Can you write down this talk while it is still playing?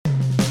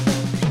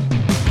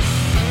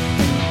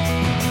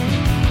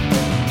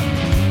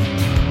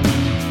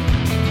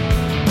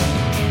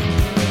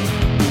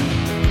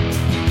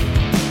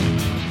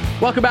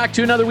Welcome back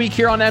to another week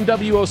here on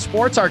MWO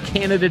Sports, our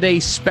Canada Day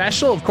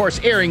special. Of course,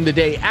 airing the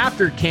day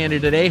after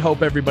Canada Day.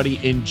 Hope everybody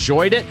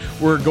enjoyed it.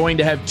 We're going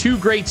to have two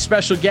great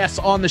special guests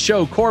on the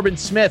show. Corbin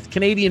Smith,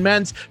 Canadian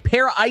men's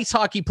para ice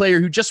hockey player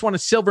who just won a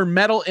silver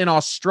medal in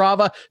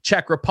Ostrava,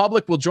 Czech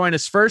Republic, will join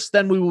us first.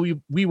 Then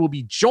we will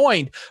be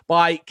joined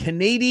by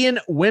Canadian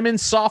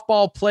women's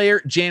softball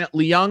player Janet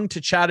Leung to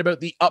chat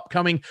about the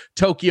upcoming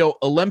Tokyo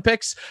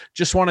Olympics.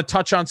 Just want to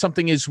touch on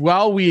something as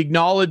well. We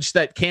acknowledge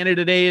that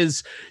Canada Day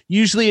is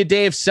usually a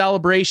day of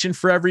celebration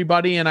for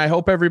everybody, and I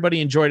hope everybody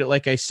enjoyed it,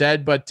 like I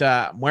said, but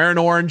I'm wearing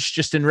orange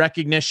just in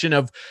recognition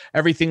of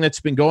everything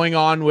that's been going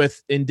on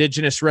with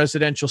Indigenous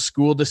residential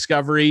school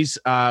discoveries.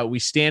 We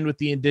stand with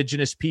the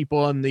Indigenous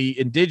people and the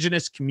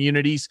Indigenous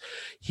communities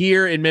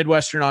here in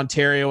Midwestern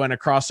Ontario and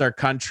across our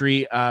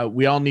country.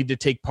 We all need to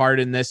take part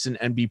in this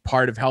and be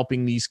part of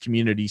helping these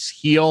communities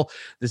heal.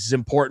 This is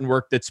important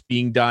work that's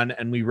being done,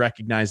 and we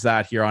recognize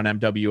that here on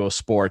MWO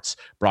Sports,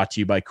 brought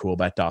to you by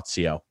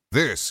coolbet.co.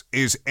 This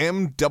is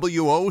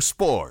MWO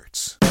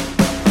Sports.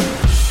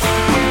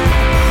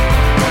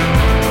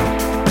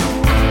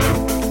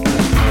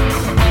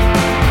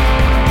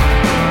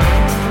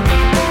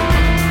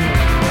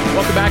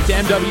 Welcome back to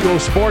MWO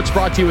Sports,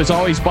 brought to you as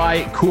always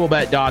by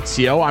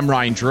coolbet.co. I'm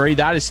Ryan Drury.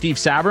 That is Steve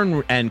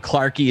Sabern, and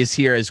Clarky is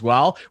here as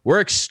well.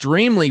 We're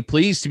extremely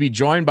pleased to be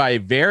joined by a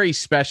very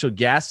special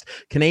guest,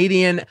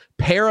 Canadian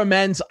para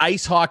men's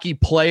ice hockey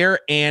player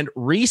and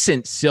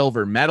recent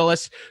silver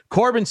medalist.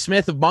 Corbin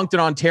Smith of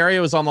Moncton,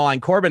 Ontario is on the line.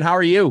 Corbin, how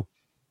are you?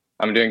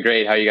 I'm doing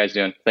great. How are you guys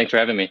doing? Thanks for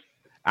having me.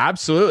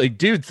 Absolutely.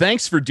 Dude,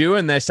 thanks for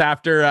doing this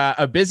after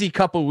a busy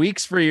couple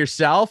weeks for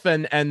yourself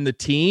and the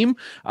team.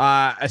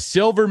 A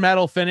silver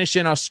medal finish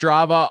in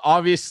Ostrava,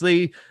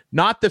 obviously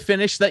not the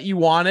finish that you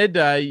wanted.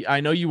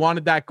 I know you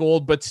wanted that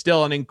gold, but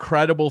still an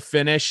incredible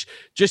finish.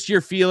 Just your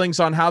feelings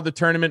on how the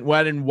tournament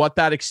went and what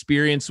that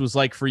experience was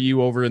like for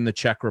you over in the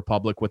Czech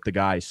Republic with the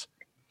guys.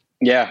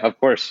 Yeah, of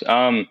course.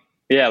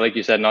 Yeah, like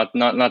you said, not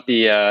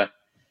the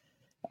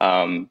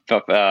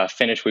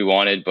finish we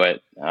wanted,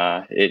 but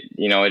it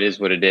is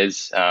what it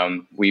is.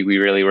 We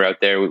really were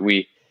out there.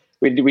 We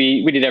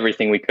did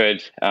everything we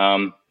could,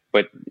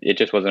 but it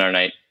just wasn't our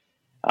night.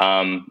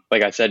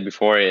 Like I said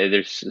before,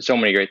 there's so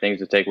many great things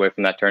to take away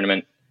from that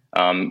tournament.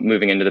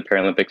 Moving into the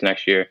Paralympics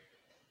next year,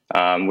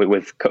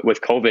 with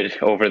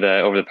COVID over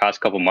the past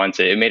couple months,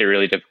 it made it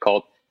really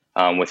difficult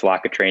with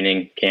lack of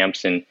training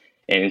camps and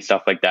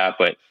stuff like that.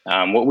 But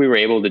what we were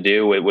able to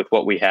do with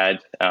what we had.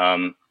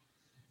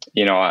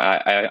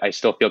 I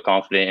still feel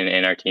confident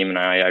in our team, and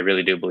I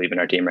really do believe in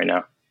our team right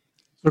now.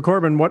 So,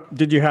 Corbin, what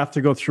did you have to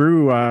go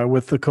through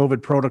with the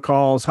COVID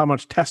protocols? How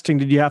much testing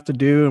did you have to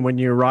do? And when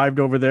you arrived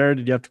over there,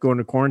 did you have to go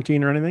into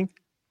quarantine or anything?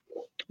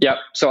 Yeah.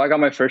 So I got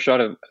my first shot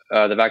of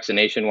the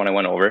vaccination when I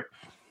went over,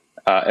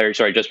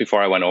 just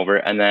before I went over.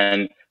 And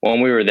then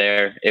when we were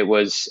there, it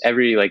was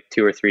every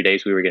 2 or 3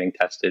 days we were getting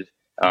tested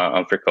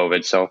for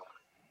COVID. So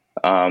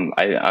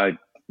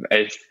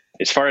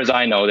as far as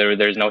I know,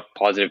 there's no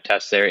positive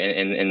tests there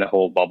in the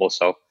whole bubble.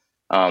 So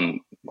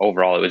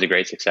overall, it was a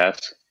great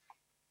success.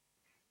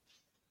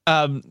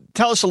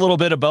 Tell us a little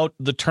bit about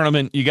the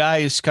tournament. You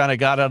guys kind of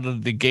got out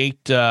of the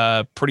gate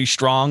pretty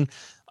strong.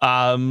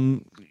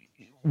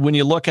 When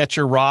you look at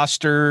your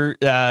roster,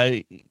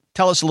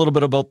 tell us a little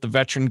bit about the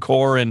veteran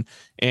core and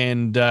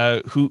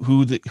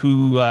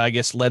who I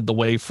guess led the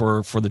way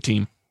for the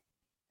team.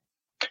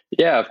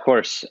 Yeah, of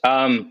course.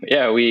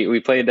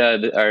 We played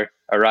our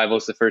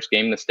rivals the first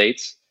game in the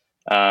States,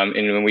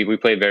 and we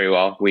played very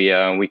well.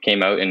 We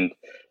came out and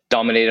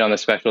dominated on the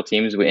special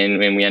teams, and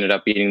we ended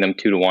up beating them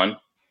 2-1.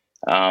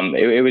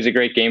 It was a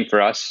great game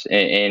for us,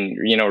 and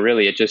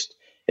really it just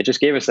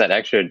gave us that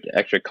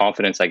extra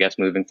confidence, I guess,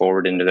 moving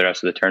forward into the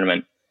rest of the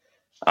tournament.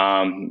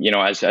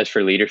 As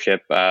for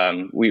leadership,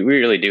 we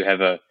really do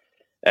have a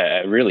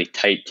really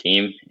tight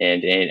team,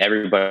 and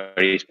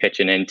everybody's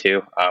pitching in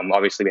too.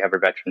 Obviously, we have our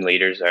veteran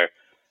leaders, our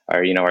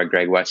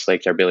Greg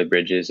Westlake, our Billy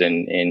Bridges,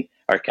 and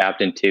our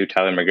captain too,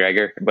 Tyler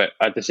McGregor. But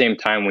at the same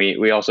time,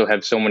 we also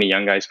have so many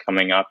young guys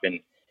coming up, and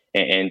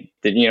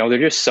they're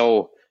just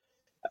so.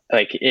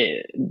 I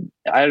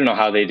don't know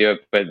how they do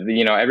it, but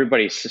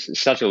everybody's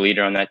such a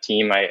leader on that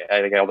team. I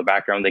think all the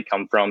background they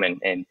come from,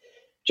 and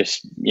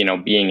just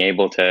being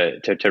able to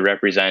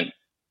represent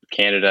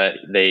Canada,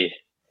 they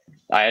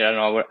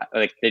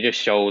just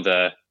show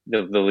the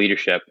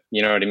leadership.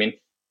 You know what I mean?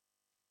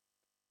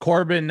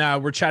 Corbin,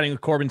 we're chatting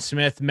with Corbin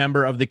Smith,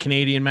 member of the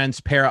Canadian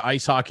men's para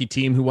ice hockey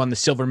team who won the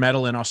silver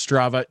medal in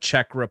Ostrava,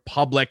 Czech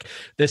Republic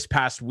this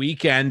past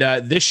weekend.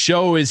 This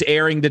show is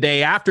airing the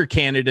day after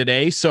Canada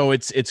Day, so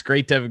it's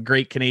great to have a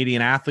great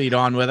Canadian athlete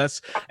on with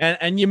us.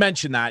 And you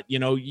mentioned that,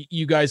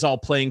 you guys all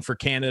playing for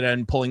Canada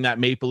and pulling that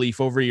maple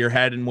leaf over your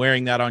head and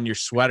wearing that on your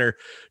sweater.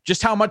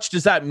 Just how much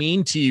does that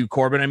mean to you,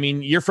 Corbin? I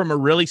mean, you're from a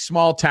really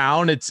small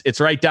town. It's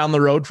right down the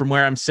road from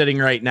where I'm sitting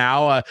right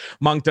now,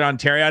 Moncton,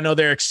 Ontario. I know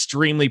they're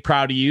extremely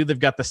proud of you. They've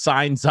got the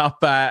signs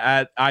up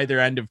at either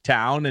end of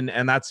town,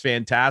 and that's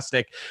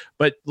fantastic.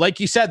 But like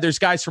you said, there's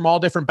guys from all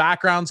different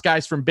backgrounds,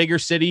 guys from bigger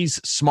cities,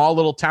 small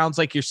little towns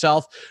like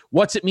yourself.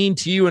 What's it mean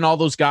to you and all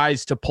those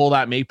guys to pull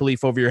that maple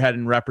leaf over your head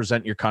and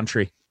represent your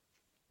country?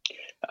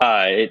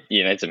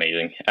 It's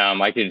amazing.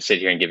 I could sit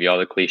here and give you all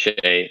the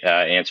cliche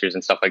answers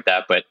and stuff like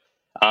that, but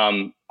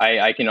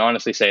I can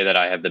honestly say that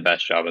I have the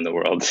best job in the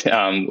world.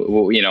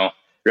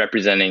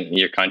 Representing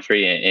your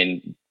country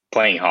and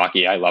playing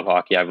hockey. I love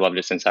hockey. I've loved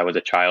it since I was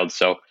a child.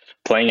 So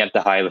playing at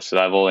the highest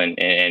level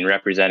and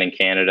representing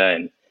Canada,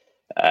 and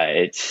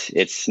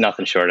it's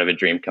nothing short of a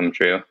dream come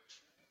true.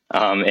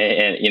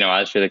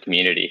 As for the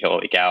community,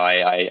 holy cow,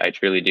 I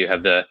truly do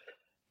have the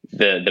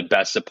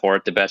best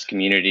support, the best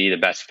community, the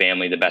best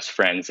family, the best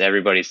friends.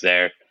 Everybody's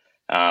there,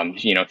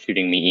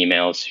 shooting me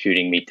emails,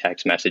 shooting me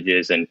text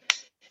messages, and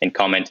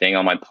commenting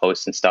on my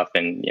posts and stuff.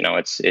 And,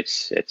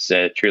 it's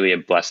truly a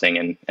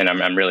blessing. And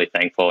I'm really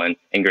thankful and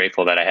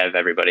grateful that I have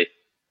everybody.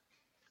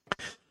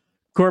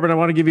 Corbin, I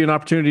want to give you an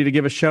opportunity to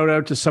give a shout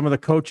out to some of the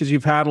coaches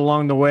you've had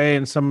along the way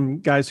and some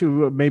guys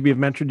who maybe have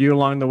mentored you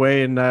along the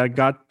way and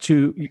got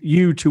to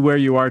where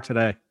you are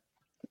today.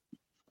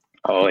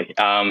 Oh,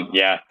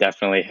 yeah,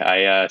 definitely.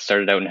 I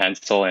started out in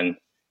Hensel, and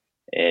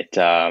it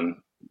not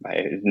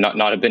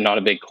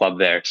a big club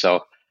there.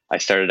 So I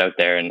started out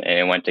there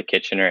and went to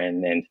Kitchener,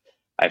 and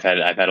I've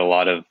had a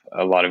lot of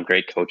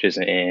great coaches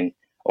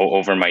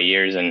over my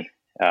years, and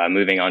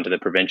moving on to the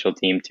provincial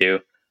team too.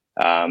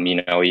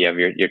 You have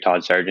your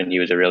Todd Sargent. He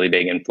was a really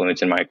big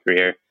influence in my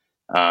career.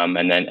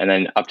 And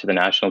then up to the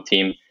national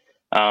team.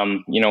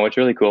 What's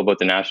really cool about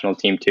the national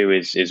team too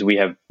is we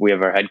have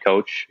our head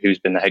coach, who's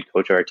been the head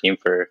coach of our team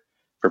for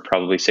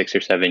probably 6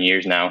 or 7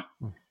 years now.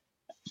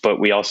 But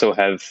we also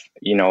have,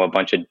 a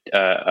bunch of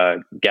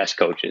guest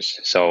coaches.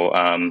 So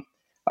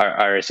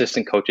our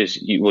assistant coaches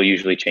will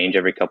usually change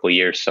every couple of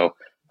years. So,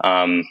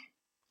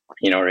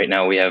 right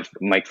now we have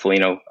Mike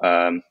Foligno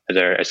as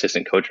our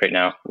assistant coach right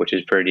now, which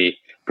is pretty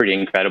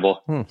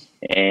incredible.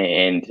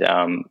 And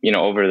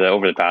over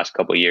the past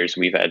couple of years,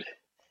 we've had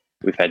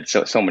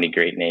so many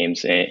great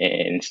names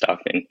and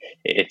stuff, and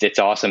it's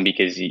awesome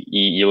because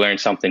you learn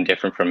something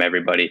different from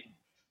everybody.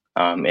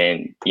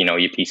 And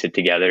you piece it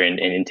together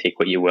and take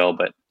what you will.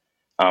 But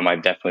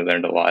I've definitely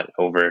learned a lot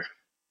over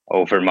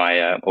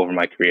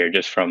my career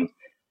just from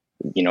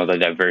the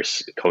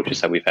diverse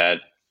coaches that we've had.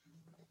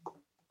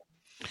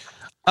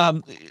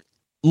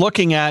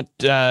 Looking at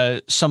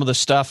some of the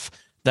stuff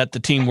that the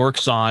team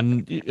works on,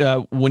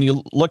 when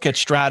you look at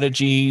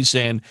strategies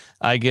and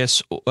I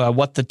guess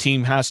what the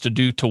team has to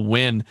do to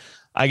win,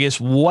 I guess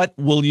what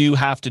will you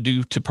have to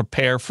do to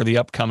prepare for the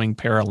upcoming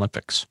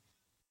Paralympics?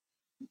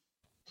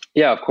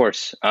 Yeah, of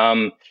course.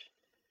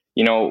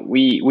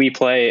 We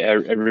play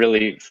a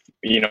really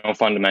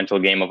fundamental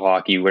game of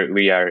hockey where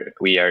we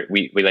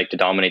like to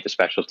dominate the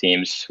special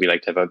teams. We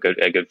like to have a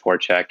good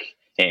forecheck,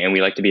 and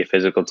we like to be a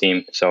physical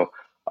team. So,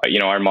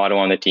 our motto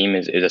on the team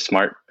is a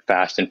smart,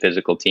 fast, and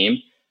physical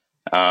team.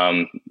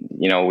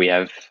 We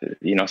have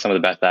some of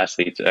the best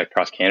athletes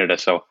across Canada.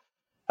 So,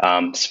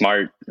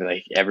 smart,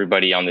 like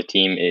everybody on the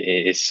team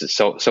is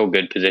so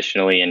good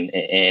positionally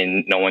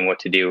and knowing what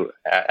to do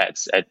at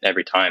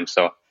every time.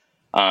 So.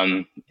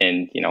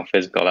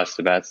 Physical, that's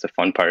the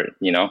fun part,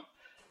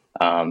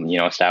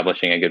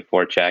 establishing a good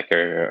forecheck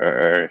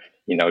or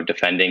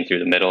defending through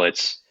the middle.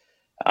 It's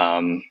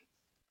awesome.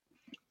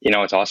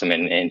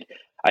 And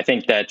I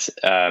think that,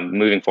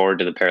 moving forward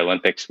to the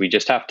Paralympics, we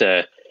just have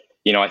to,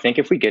 I think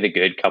if we get a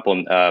good couple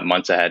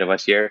months ahead of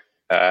us here,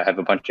 have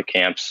a bunch of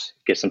camps,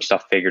 get some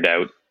stuff figured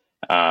out,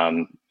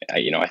 I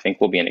think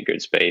we'll be in a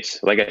good space.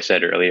 Like I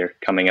said earlier,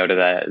 coming out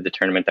of the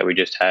tournament that we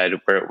just had,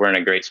 we're in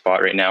a great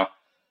spot right now.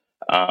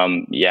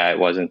 It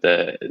wasn't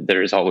the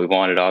result we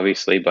wanted,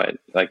 obviously, but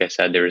like I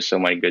said, there was so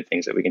many good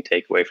things that we can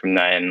take away from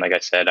that. And like I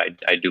said,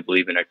 I do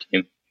believe in our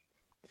team.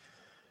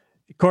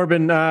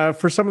 Corbin,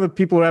 for some of the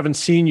people who haven't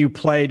seen you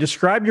play,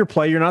 describe your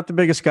play. You're not the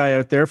biggest guy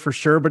out there for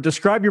sure, but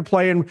describe your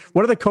play and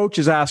what do the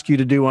coaches ask you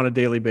to do on a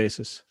daily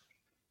basis?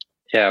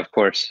 Yeah, of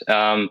course.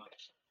 I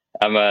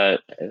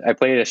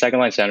played a second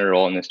line center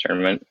role in this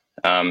tournament.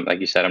 Like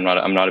you said, I'm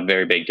not a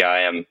very big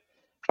guy. I'm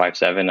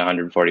 5'7",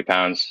 140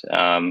 pounds.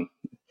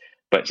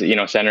 But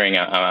centering,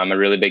 I'm a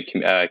really big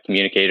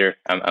communicator.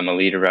 I'm a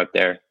leader out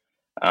there,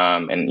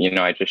 and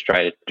I just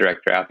try to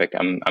direct traffic.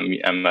 I'm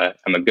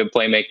a good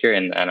playmaker,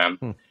 and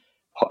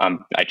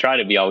I try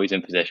to be always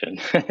in position.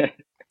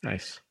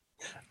 Nice,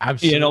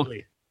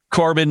 absolutely.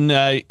 Corbin,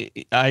 I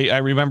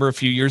remember a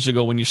few years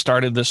ago when you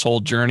started this whole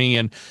journey,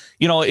 and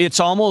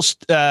it's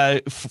almost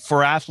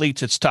for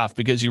athletes it's tough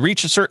because you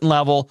reach a certain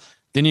level,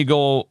 then you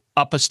go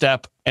up a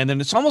step, and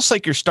then it's almost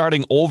like you're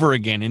starting over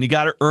again, and you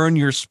got to earn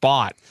your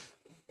spot.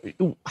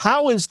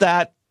 How is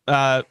that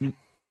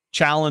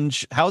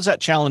challenge? How is that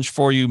challenge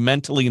for you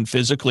mentally and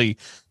physically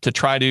to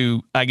try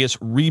to, I guess,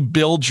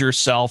 rebuild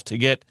yourself to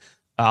get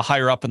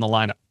higher up in the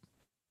lineup?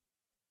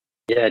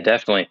 Yeah,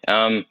 definitely.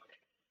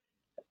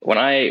 When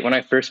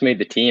I first made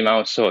the team, I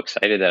was so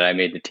excited that I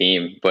made the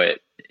team, but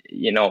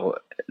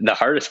the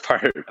hardest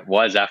part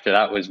was after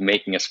that was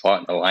making a spot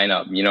in the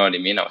lineup. You know what I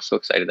mean? I was so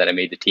excited that I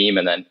made the team,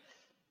 and then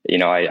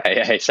I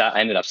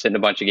ended up sitting a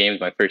bunch of games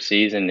my first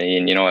season,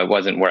 and it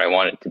wasn't where I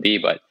wanted to be.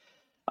 But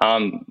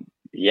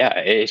yeah,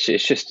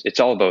 it's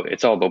all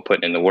about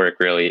putting in the work.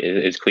 Really,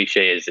 as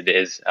cliche as it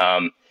is,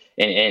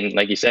 and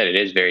like you said, it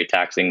is very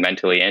taxing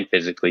mentally and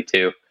physically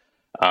too.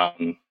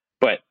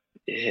 But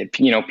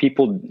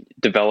people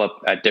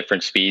develop at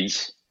different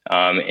speeds,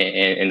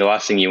 and the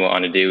last thing you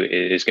want to do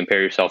is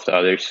compare yourself to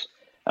others.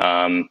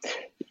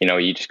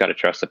 You just got to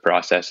trust the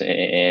process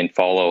and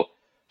follow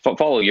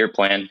your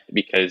plan,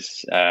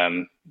 because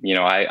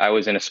I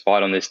was in a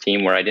spot on this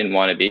team where I didn't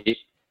want to be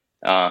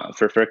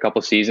for a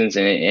couple seasons,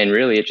 and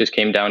really it just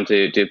came down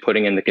to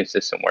putting in the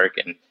consistent work,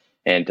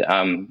 and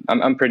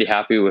I'm pretty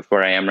happy with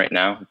where I am right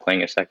now,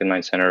 playing a second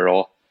line center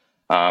role.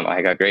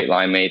 I got great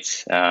line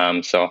mates,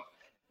 so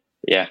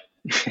yeah.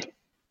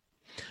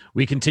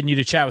 We continue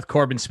to chat with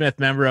Corbin Smith,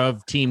 member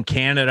of Team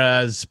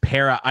Canada's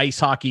para ice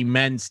hockey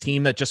men's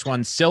team that just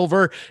won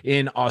silver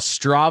in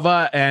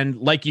Ostrava. And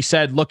like you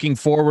said, looking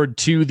forward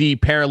to the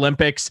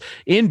Paralympics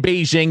in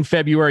Beijing,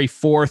 February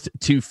 4th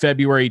to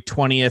February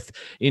 20th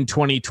in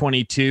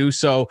 2022.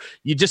 So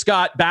you just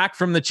got back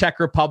from the Czech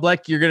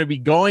Republic. You're going to be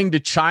going to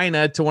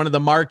China, to one of the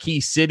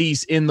marquee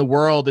cities in the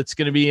world. It's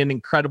going to be an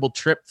incredible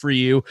trip for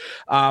you.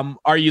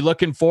 Are you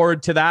looking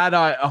forward to that?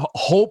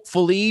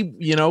 Hopefully,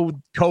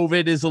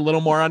 COVID is a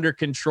little more under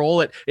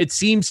control. It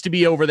seems to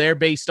be over there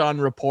based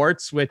on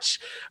reports, which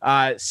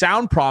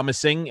sound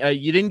promising.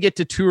 You didn't get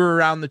to tour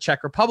around the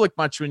Czech Republic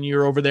much when you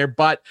were over there,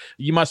 but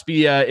you must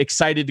be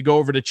excited to go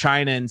over to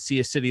China and see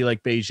a city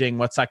like Beijing.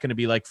 What's that going to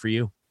be like for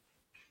you?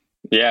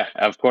 Yeah,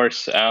 of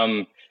course.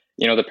 The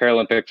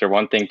Paralympics are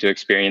one thing to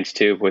experience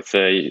too, with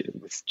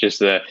just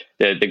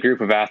the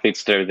group of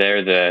athletes that are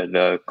there,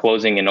 the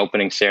closing and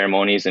opening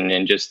ceremonies,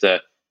 and just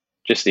the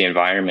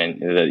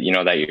environment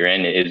that you're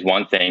in is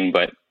one thing.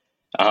 But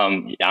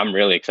I'm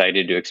really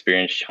excited to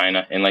experience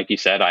China. And like you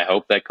said, I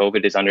hope that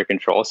COVID is under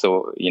control,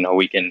 so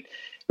we can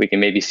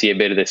maybe see a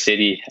bit of the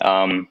city.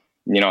 I'll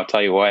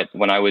tell you what,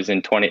 when I was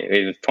in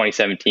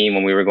 2017,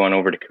 when we were going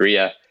over to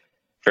Korea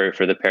for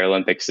the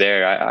Paralympics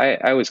there,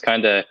 I was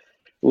kind of a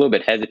little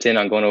bit hesitant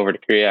on going over to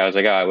Korea. I was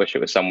like, I wish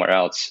it was somewhere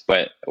else.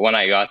 But when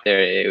I got there,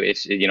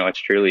 it's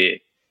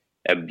truly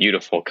a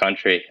beautiful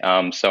country.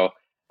 I'm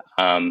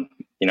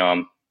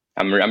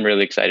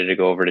really excited to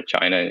go over to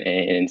China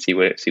and see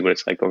what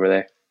it's like over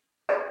there.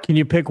 Can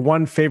you pick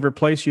one favorite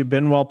place you've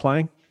been while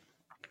playing?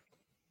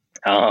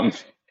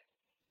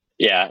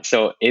 Yeah.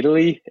 So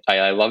Italy,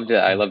 I loved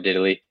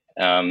Italy.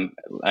 In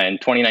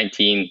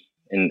 2019,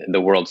 in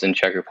the World's in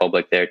Czech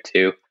Republic there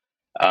too.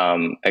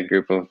 A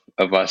group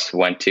of us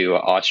went to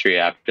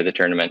Austria after the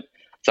tournament.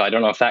 So I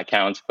don't know if that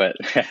counts, but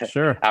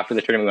sure. After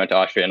the tournament, we went to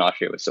Austria, and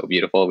Austria was so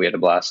beautiful. We had a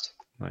blast.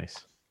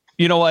 Nice.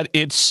 You know what?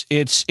 It's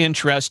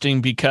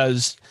interesting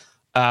because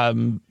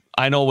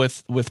I know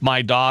with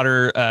my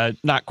daughter,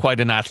 not quite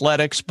in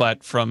athletics,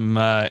 but from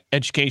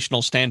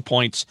educational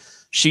standpoints,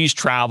 she's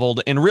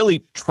traveled, and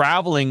really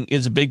traveling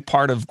is a big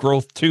part of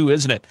growth too,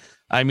 isn't it?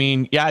 I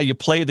mean, yeah, you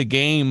play the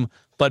game,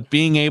 but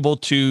being able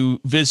to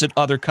visit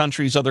other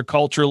countries, other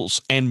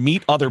cultures, and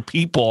meet other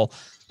people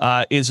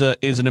is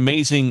an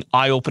amazing,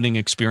 eye-opening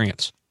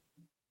experience.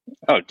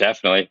 Oh,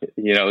 definitely.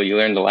 You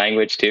learn the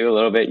language too a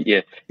little bit.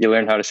 You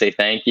learn how to say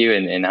thank you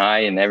and hi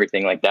and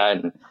everything like that.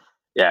 And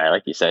yeah,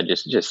 like you said,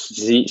 just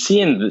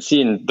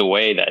seeing the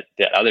way that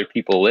other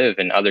people live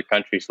and other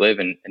countries live,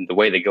 and the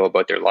way they go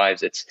about their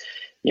lives. It's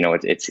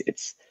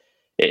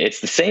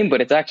the same,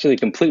 but it's actually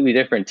completely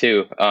different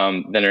too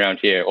than around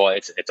here. Well,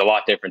 it's a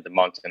lot different than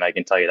Moncton, I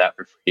can tell you that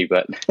for free.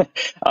 But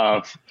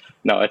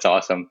no, it's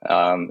awesome.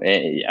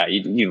 Yeah,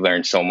 you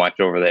learn so much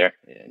over there.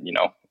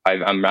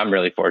 I'm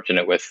really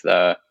fortunate with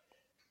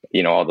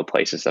all the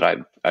places that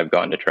I've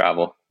gone to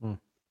travel.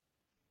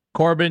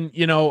 Corbin,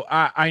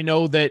 I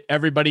know that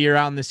everybody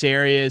around this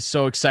area is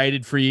so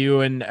excited for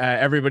you, and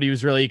everybody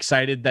was really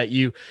excited that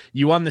you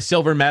won the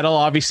silver medal.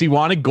 Obviously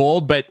wanted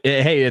gold, but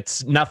hey,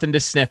 it's nothing to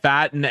sniff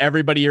at, and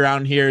everybody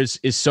around here is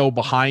so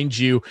behind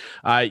you.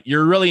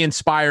 You're a really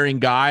inspiring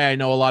guy. I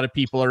know a lot of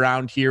people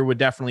around here would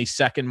definitely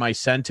second my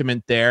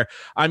sentiment there.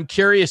 I'm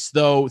curious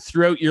though,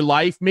 throughout your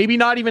life, maybe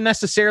not even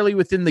necessarily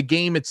within the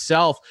game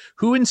itself,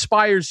 who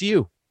inspires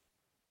you?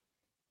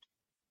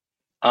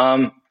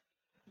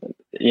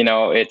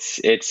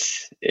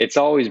 It's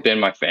always been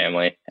my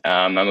family.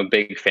 I'm a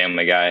big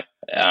family guy.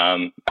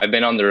 I've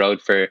been on the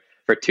road for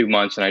 2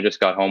 months, and I just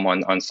got home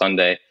on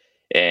Sunday,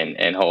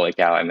 and holy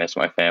cow, I miss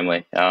my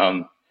family.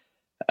 I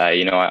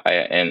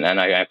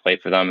play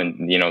for them,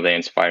 and they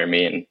inspire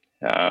me,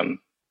 and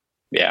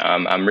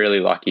I'm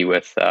really lucky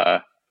with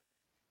the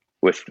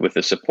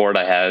support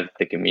I have,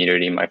 the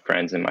community, my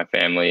friends, and my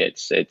family.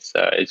 It's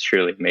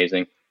truly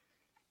amazing.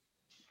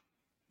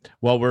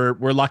 Well,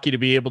 we're lucky to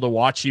be able to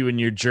watch you in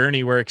your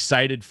journey. We're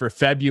excited for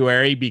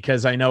February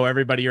because I know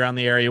everybody around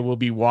the area will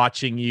be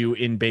watching you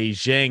in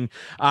Beijing.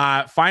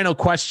 Final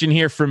question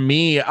here from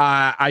me.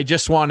 I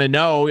just want to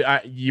know,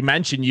 you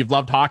mentioned you've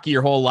loved hockey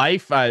your whole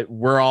life.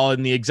 We're all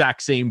in the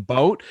exact same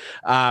boat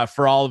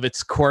for all of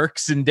its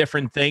quirks and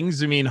different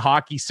things. I mean,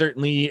 hockey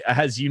certainly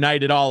has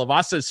united all of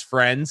us as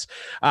friends.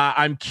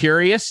 I'm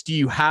curious, do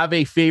you have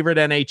a favorite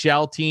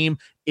NHL team?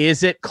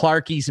 Is it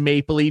Clarkie's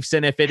Maple Leafs?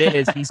 And if it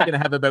is, he's going to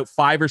have about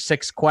 5 or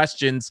 6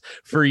 questions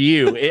for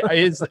you.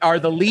 Are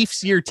the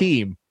Leafs your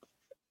team?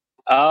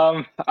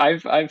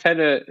 I've had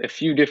a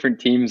few different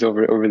teams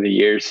over the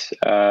years.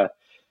 I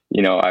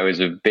was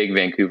a big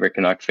Vancouver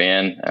Canuck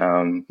fan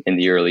in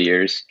the early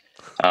years.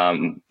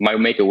 My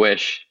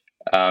Make-A-Wish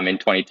in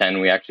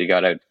 2010, we actually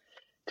got out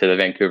to the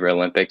Vancouver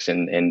Olympics,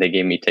 and they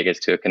gave me tickets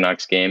to a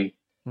Canucks game.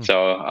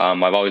 So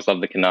I've always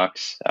loved the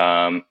Canucks.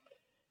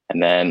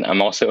 And then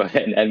I'm also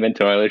an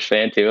Edmonton Oilers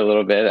fan too, a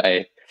little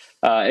bit.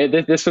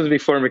 This was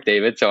before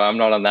McDavid, so I'm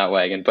not on that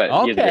wagon, but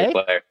he's a great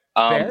player.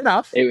 Fair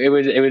enough. It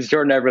was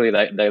Jordan Eberle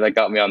that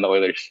got me on the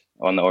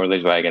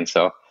Oilers wagon.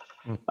 So,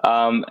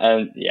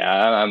 and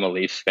yeah, I'm a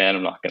Leafs fan.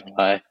 I'm not gonna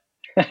lie.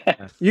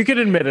 You can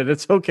admit it.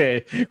 It's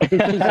okay. We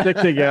can stick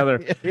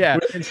together. Yeah,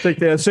 we can stick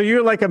together. So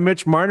you're like a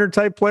Mitch Marner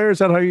type player. Is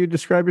that how you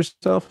describe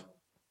yourself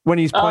when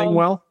he's playing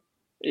well?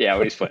 Yeah,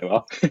 when he's playing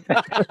well.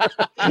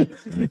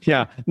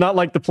 Yeah, not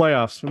like the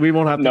playoffs. We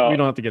won't have to. We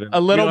don't have to get in. A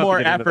little more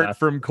effort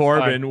from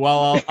Corbin.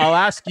 Well, I'll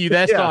ask you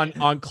this on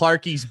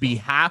Clarkie's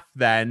behalf.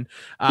 Then,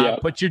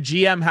 put your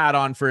GM hat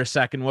on for a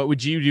second. What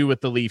would you do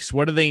with the Leafs?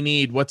 What do they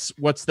need? What's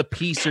the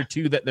piece or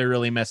two that they're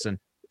really missing?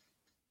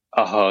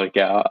 Oh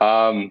yeah.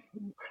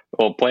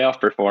 Well, playoff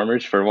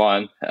performers for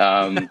one.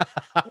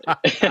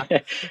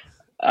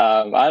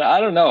 I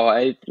don't know.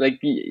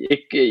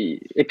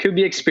 It could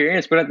be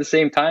experience, but at the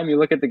same time, you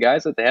look at the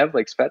guys that they have,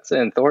 like Spezza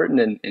and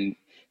Thornton and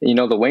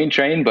the Wayne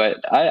train.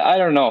 But I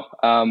don't know.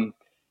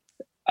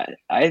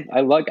 I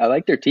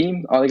like their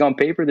team. Like on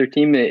paper, their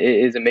team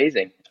is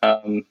amazing.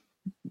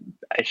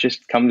 It's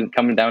just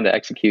coming down to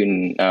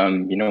executing.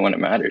 When it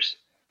matters.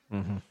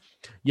 Mm-hmm.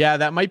 Yeah,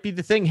 that might be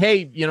the thing.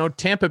 Hey,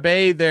 Tampa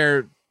Bay,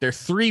 they're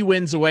 3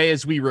 wins away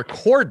as we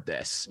record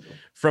this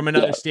from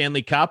another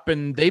Stanley Cup.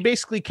 And they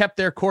basically kept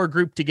their core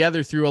group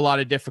together through a lot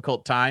of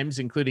difficult times,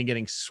 including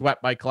getting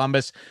swept by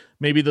Columbus.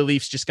 Maybe the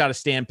Leafs just got to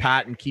stand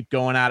pat and keep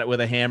going at it with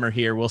a hammer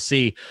here. We'll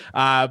see.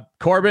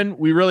 Corbin,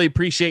 we really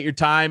appreciate your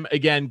time.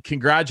 Again,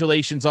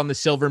 congratulations on the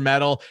silver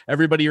medal.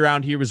 Everybody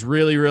around here was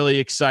really, really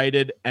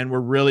excited, and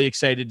we're really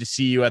excited to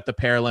see you at the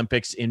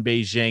Paralympics in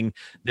Beijing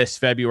this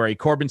February.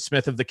 Corbin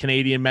Smith of the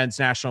Canadian Men's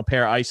National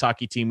Pair Ice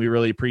Hockey Team. We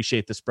really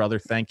appreciate this, brother.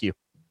 Thank you.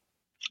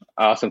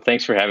 Awesome.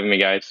 Thanks for having me,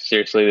 guys.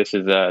 Seriously, this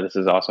is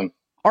awesome.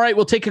 All right,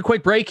 we'll take a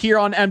quick break here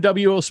on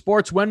MWO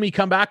Sports. When we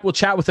come back, we'll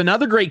chat with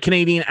another great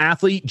Canadian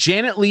athlete,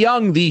 Janet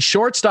Leung, the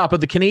shortstop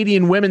of the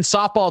Canadian women's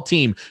softball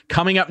team.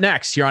 Coming up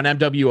next here on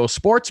MWO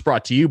Sports,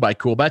 brought to you by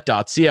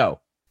CoolBet.co.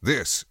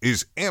 This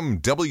is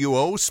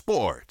MWO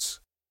Sports.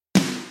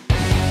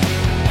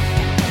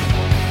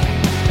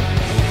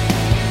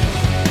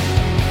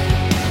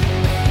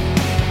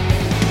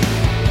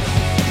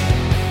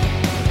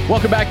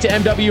 Welcome back to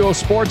MWO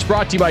Sports,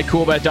 brought to you by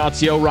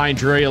CoolBet.co. Ryan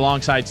Drury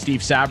alongside Steve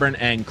Sabrin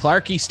and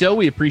Clarkie. Still,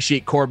 we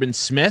appreciate Corbin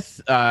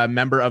Smith,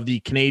 member of the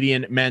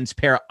Canadian Men's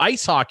Pair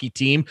Ice Hockey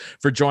Team,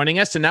 for joining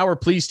us. And now we're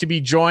pleased to be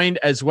joined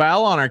as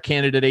well on our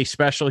Canada Day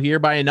special here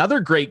by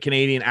another great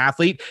Canadian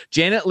athlete,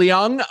 Janet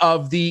Leung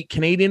of the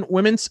Canadian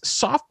Women's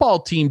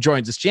Softball Team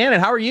joins us.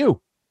 Janet, how are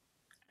you?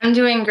 I'm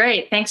doing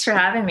great. Thanks for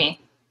having me.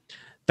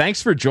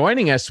 Thanks for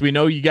joining us. We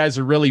know you guys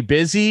are really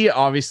busy.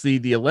 Obviously,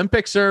 the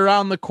Olympics are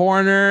around the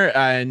corner.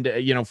 And,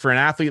 for an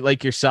athlete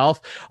like yourself,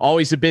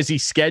 always a busy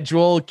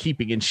schedule,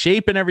 keeping in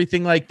shape and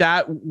everything like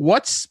that.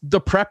 What's the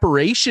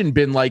preparation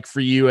been like for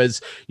you as,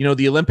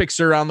 the Olympics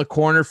are around the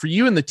corner for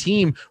you and the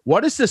team?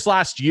 What has this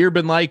last year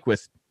been like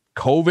with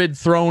COVID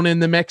thrown in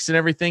the mix and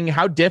everything?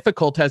 How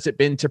difficult has it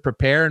been to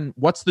prepare? And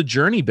what's the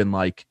journey been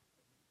like?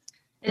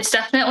 It's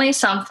definitely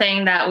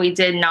something that we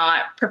did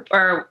not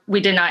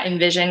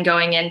envision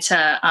going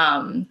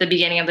into the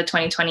beginning of the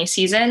 2020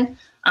 season.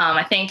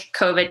 I think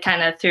COVID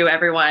kind of threw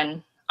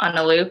everyone on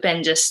a loop,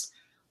 and just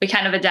we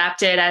kind of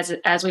adapted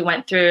as we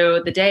went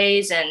through the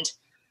days, and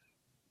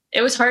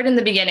it was hard in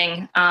the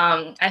beginning.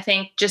 I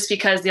think just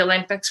because the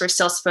Olympics were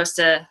still supposed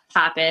to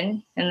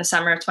happen in the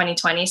summer of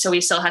 2020, so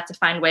we still had to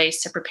find ways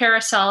to prepare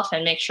ourselves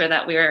and make sure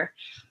that we were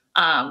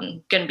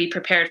going to be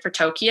prepared for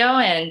Tokyo.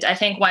 And I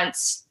think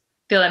once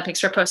the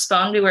Olympics were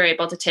postponed, we were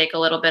able to take a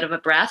little bit of a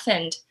breath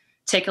and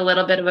take a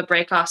little bit of a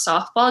break off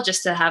softball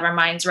just to have our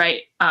minds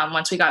right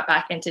once we got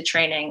back into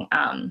training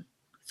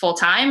full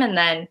time. And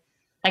then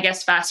I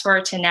guess fast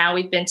forward to now,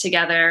 we've been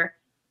together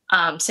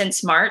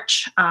since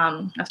March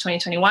of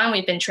 2021.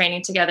 We've been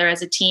training together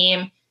as a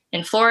team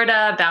in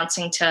Florida,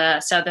 bouncing to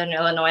Southern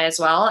Illinois as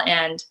well.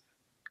 And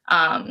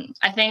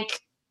I think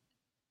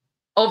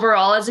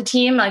overall as a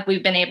team,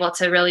 we've been able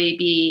to really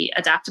be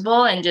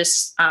adaptable and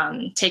just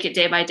take it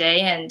day by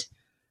day. And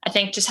I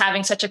think just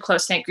having such a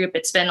close-knit group,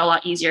 it's been a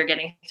lot easier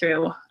getting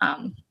through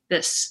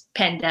this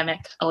pandemic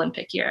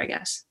Olympic year, I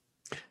guess.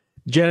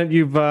 Janet,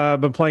 you've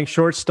been playing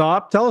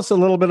shortstop. Tell us a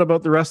little bit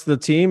about the rest of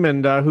the team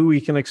and who we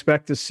can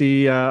expect to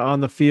see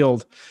on the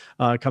field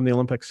come the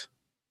Olympics.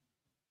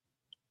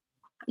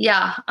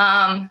 Yeah.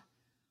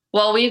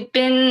 Well, we've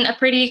been a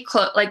pretty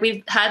close,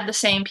 we've had the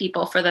same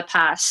people for the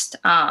past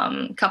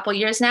couple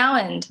years now.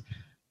 And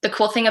the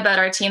cool thing about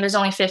our team, there's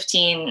only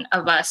 15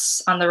 of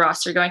us on the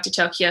roster going to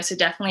Tokyo. So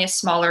definitely a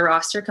smaller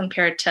roster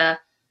compared to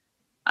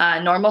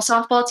normal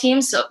softball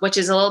teams, which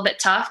is a little bit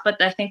tough.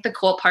 But I think the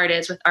cool part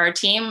is with our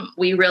team,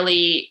 we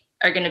really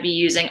are going to be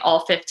using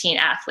all 15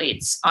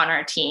 athletes on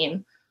our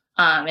team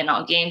in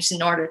all games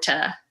in order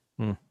to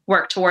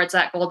work towards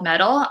that gold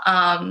medal.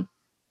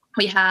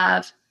 We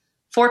have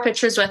 4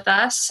 pitchers with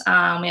us.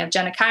 We have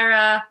Jenna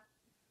Kyra,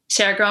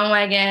 Sarah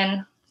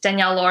Groenwegen,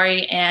 Danielle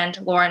Laurie,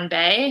 and Lauren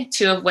Bay,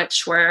 2 of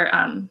which were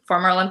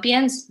former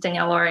Olympians,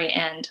 Danielle Laurie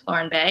and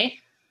Lauren Bay.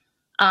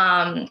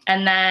 And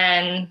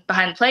then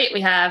behind the plate,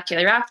 we have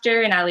Kaylee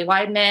Rafter and Natalie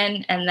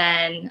Weidman. And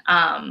then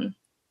on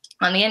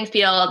the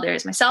infield,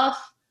 there's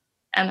myself,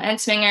 Emma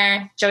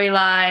Ensminger, Joey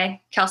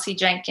Lai, Kelsey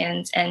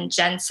Jenkins, and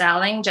Jen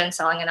Salling,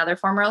 another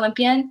former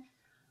Olympian.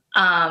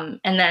 And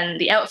then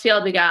the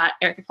outfield, we got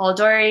Erica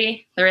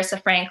Polidori, Larissa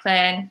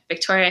Franklin,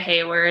 Victoria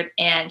Hayward,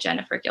 and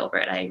Jennifer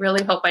Gilbert. I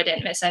really hope I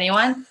didn't miss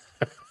anyone.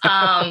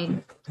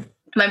 I'm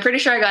pretty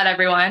sure I got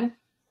everyone.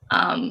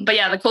 But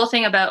yeah, the cool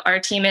thing about our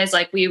team is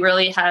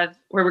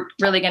we're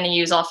really going to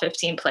use all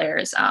 15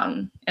 players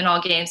in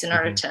all games in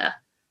order to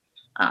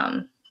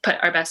put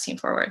our best team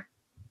forward.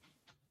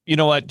 You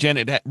know what, Jen,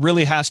 it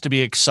really has to be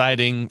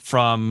exciting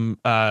from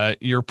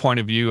your point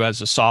of view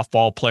as a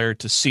softball player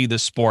to see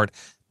this sport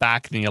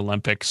back in the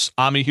Olympics.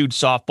 I'm a huge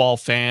softball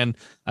fan.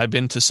 I've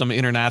been to some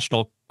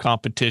international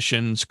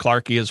competitions,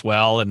 Clarkie as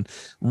well, and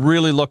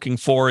really looking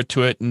forward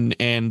to it.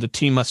 And the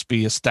team must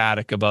be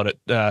ecstatic about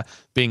it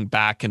being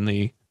back in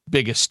the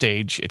biggest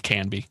stage it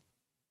can be.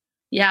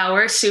 Yeah,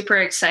 we're super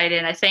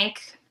excited. I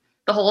think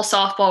the whole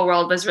softball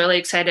world was really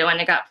excited when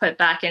it got put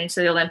back into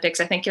the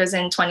Olympics. I think it was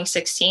in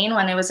 2016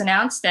 when it was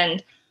announced.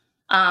 And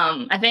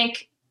I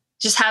think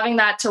just having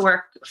that to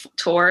work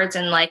towards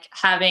and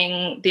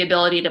having the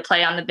ability to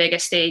play on the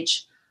biggest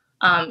stage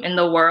in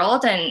the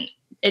world. And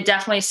it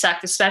definitely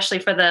sucked, especially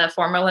for the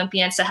former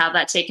Olympians, to have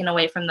that taken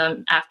away from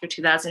them after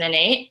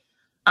 2008.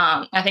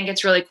 I think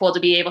it's really cool to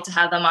be able to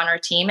have them on our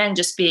team and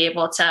just be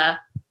able to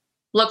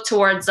look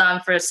towards them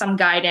for some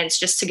guidance,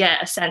 just to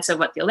get a sense of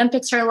what the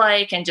Olympics are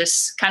like and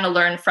just kind of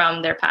learn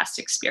from their past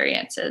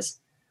experiences.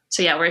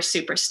 So yeah, we're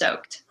super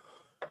stoked.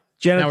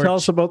 Janet, tell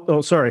us about.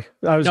 Oh, sorry.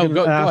 I was going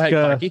to ask.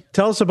 Go ahead,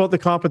 tell us about the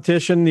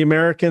competition. The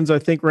Americans, I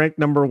think, ranked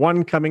number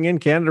 1 coming in.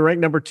 Canada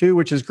ranked number 2,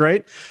 which is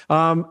great.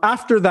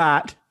 After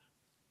that,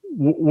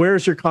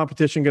 where's your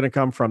competition going to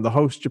come from? The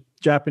host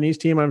Japanese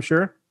team, I'm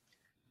sure.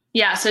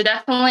 Yeah, so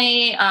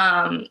definitely,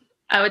 I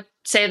would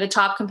say the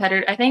top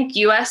competitor. I think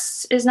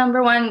U.S. is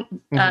number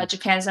 1,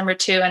 Japan's number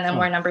 2, and then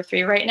we're number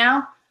 3 right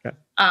now. Okay.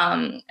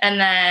 And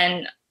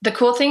then the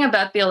cool thing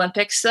about the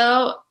Olympics,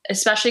 though,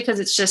 especially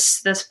because it's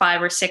just this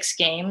 5 or 6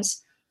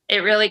 games, it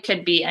really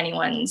could be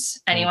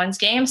anyone's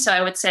game. So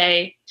I would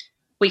say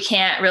we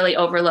can't really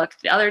overlook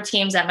the other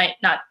teams that might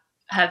not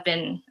have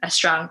been as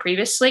strong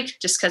previously,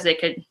 just because they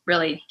could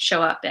really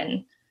show up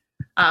and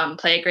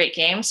play a great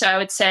game. So I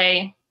would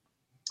say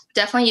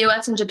definitely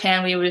U.S. and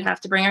Japan, we would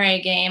have to bring our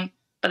A game.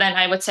 But then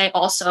I would say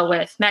also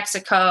with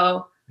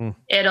Mexico,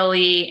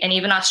 Italy, and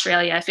even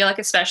Australia. I feel like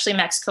especially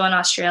Mexico and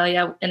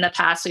Australia in the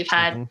past, we've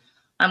had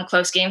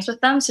close games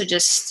with them. So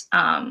just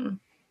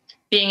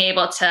being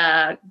able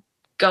to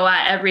go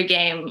at every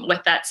game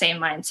with that same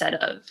mindset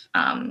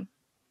of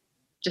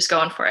just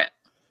going for it.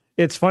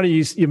 It's funny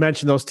you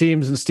mentioned those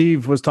teams, and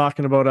Steve was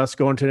talking about us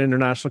going to an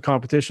international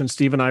competition.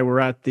 Steve and I were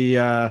at the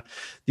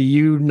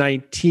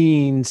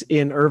U19s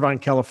in Irvine,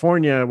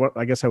 California.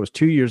 I guess that was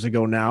 2 years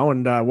ago now,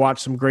 and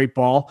watched some great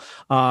ball.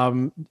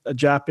 A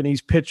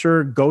Japanese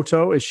pitcher,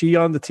 Goto, is she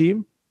on the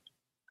team?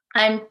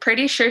 I'm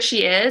pretty sure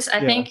she is. I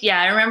think,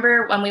 I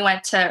remember when we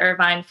went to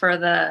Irvine for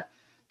the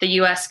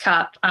U.S.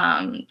 Cup.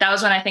 That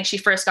was when I think she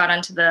first got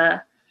onto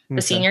the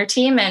senior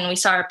team, and we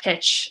saw her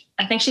pitch.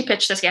 I think she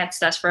pitched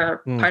against us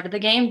for part of the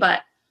game,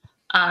 but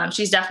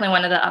she's definitely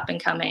one of the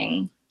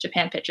up-and-coming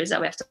Japan pitchers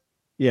that we have to.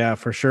 Yeah,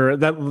 for sure.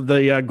 That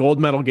the gold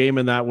medal game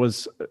in that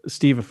was,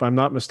 Steve, if I'm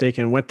not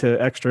mistaken, went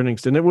to extra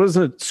innings. Didn't it?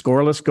 Wasn't it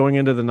scoreless going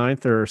into the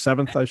 9th or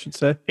 7th, I should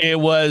say?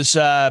 It was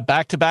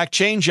back-to-back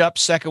change-up.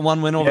 Second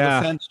one went over the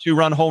fence,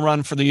 2-run home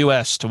run for the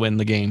U.S. to win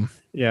the game.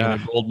 Yeah,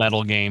 in the gold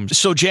medal game.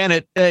 So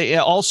Janet,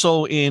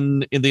 also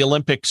in the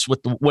Olympics,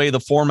 with the way the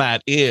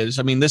format is,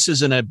 I mean, this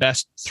isn't a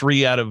best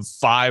 3 out of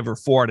 5 or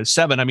 4 out of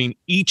 7. I mean,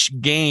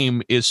 each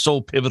game is so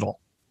pivotal.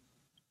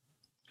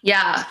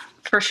 Yeah,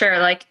 for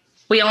sure.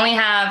 We only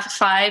have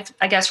 5,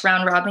 I guess,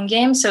 round robin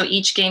games. So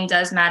each game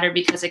does matter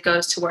because it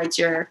goes towards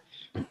your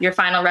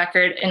final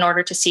record in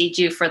order to seed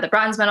you for the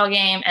bronze medal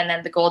game and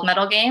then the gold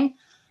medal game.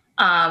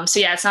 So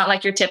yeah, it's not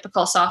like your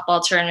typical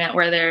softball tournament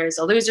where there's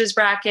a loser's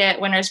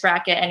bracket, winner's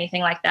bracket,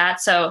 anything like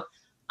that. So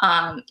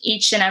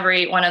each and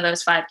every one of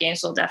those 5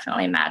 games will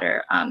definitely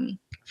matter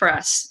for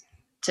us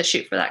to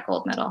shoot for that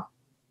gold medal.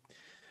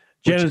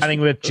 Chatting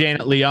with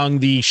Janet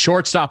Leung, the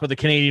shortstop of the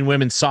Canadian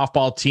women's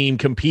softball team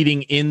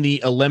competing in the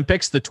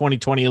Olympics. The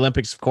 2020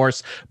 Olympics, of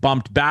course,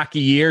 bumped back a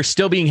year,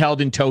 still being held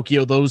in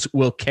Tokyo. Those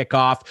will kick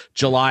off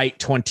July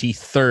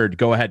 23rd.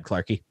 Go ahead,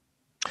 Clarky.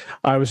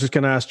 I was just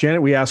going to ask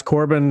Janet. We asked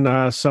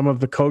Corbin some of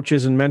the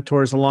coaches and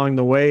mentors along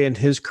the way in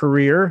his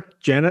career.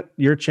 Janet,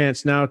 your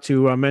chance now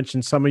to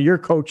mention some of your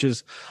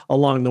coaches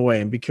along the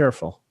way, and be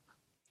careful.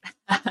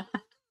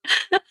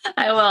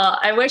 I will.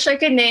 I wish I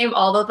could name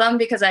all of them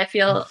because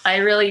I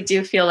really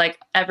do feel like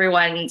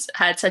everyone's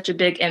had such a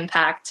big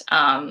impact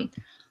on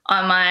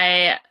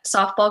my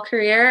softball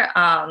career.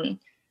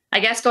 I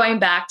guess going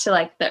back to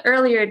like the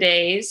earlier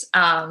days,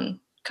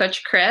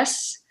 Coach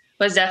Chris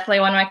was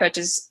definitely one of my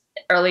coaches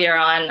earlier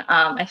on.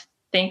 I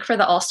think for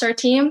the All-Star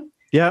team.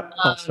 Yeah,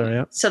 All-Star,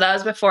 yeah. So that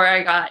was before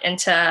I got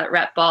into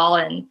rep ball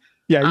and.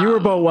 Yeah, you were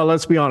about, well,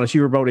 let's be honest,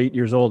 you were about 8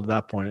 years old at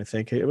that point, I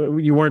think.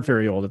 You weren't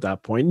very old at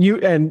that point.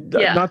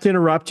 Not to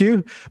interrupt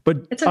you, but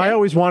okay. I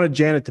always wanted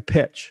Janet to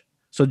pitch.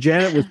 So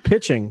Janet was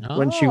pitching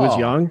when she was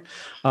young,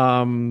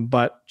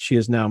 but she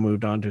has now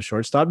moved on to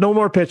shortstop. No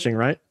more pitching,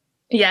 right?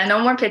 Yeah, no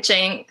more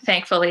pitching,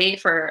 thankfully,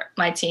 for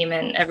my team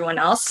and everyone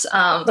else.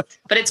 But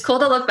it's cool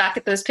to look back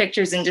at those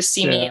pictures and just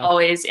see me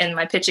always in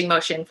my pitching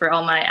motion for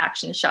all my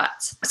action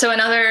shots. So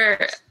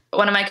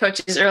one of my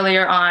coaches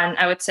earlier on,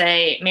 I would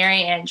say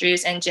Mary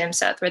Andrews and Jim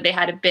South, where they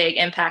had a big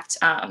impact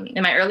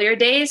in my earlier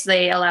days.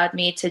 They allowed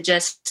me to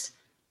just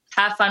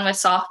have fun with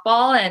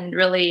softball. And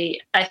really,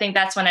 I think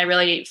that's when I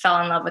really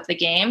fell in love with the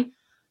game.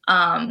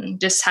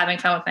 Just having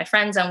fun with my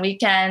friends on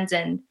weekends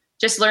and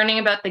just learning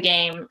about the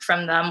game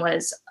from them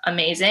was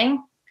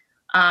amazing.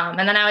 And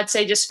then I would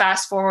say just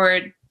fast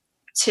forward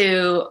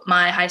to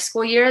my high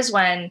school years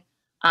when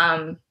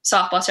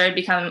softball started to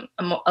become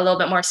a little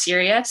bit more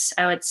serious.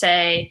 I would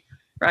say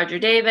Roger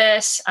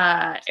Davis,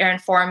 Aaron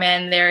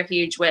Foreman, they're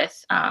huge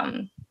with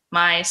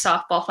my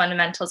softball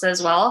fundamentals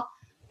as well.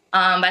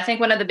 I think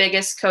one of the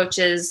biggest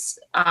coaches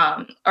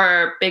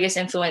or biggest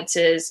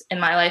influences in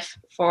my life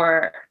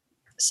for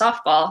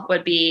softball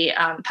would be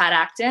Pat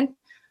Acton.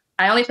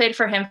 I only played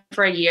for him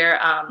for a year,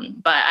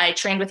 but I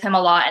trained with him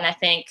a lot. And I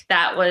think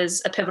that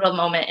was a pivotal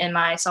moment in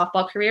my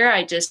softball career.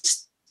 I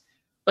just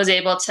was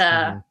able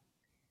to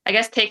I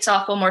guess, take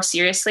softball more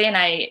seriously. And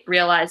I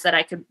realized that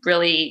I could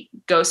really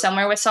go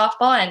somewhere with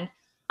softball. And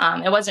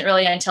it wasn't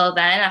really until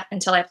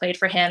I played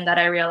for him, that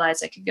I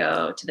realized I could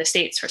go to the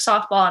States for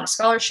softball on a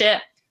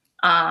scholarship,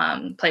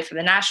 play for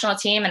the national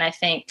team. And I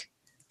think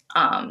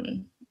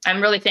I'm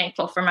really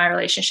thankful for my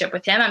relationship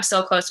with him. I'm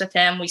still close with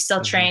him. We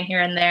still train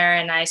here and there,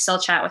 and I still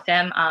chat with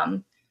him.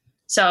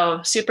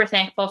 So super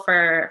thankful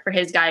for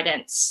his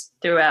guidance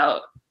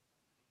throughout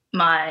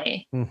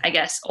my, I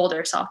guess,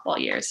 older softball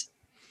years.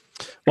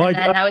 Well, and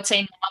I would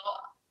say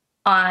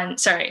now on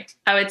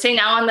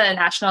the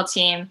national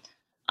team,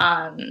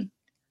 I'm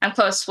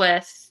close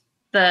with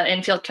the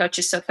infield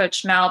coaches. So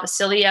Coach Mal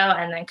Basilio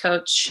and then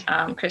Coach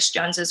Chris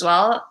Jones as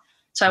well.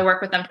 So I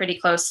work with them pretty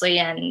closely,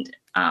 and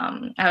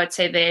I would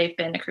say they've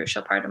been a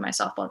crucial part of my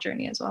softball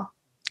journey as well.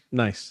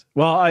 Nice.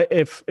 Well,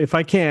 if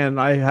I can,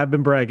 I have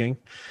been bragging.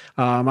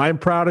 I'm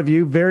proud of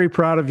you, very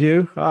proud of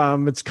you.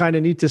 It's kind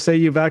of neat to say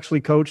you've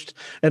actually coached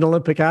an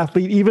Olympic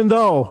athlete, even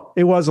though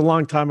it was a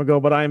long time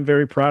ago, but I am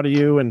very proud of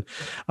you.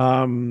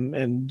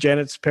 And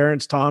Janet's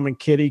parents, Tom and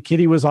Kitty.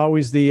 Kitty was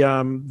always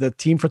the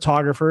team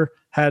photographer,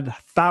 had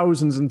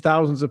thousands and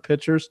thousands of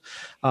pictures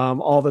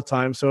all the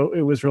time. So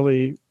it was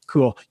really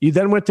cool. You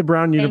then went to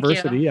Brown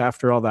University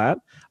after all that.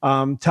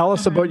 Tell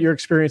us about your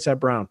experience at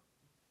Brown.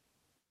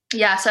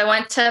 Yeah, so I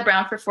went to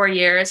Brown for 4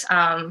 years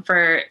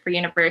for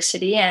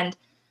university, and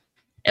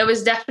it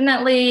was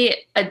definitely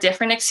a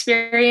different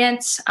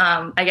experience.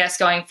 I guess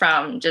going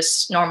from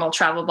just normal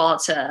travel ball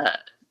to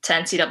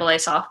NCAA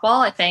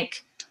softball. I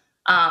think,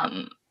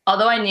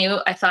 although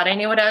I thought I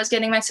knew what I was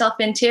getting myself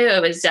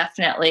into,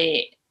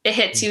 it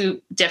hits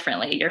you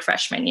differently your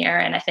freshman year.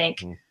 And I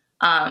think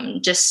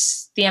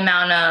just the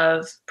amount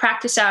of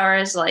practice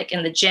hours, like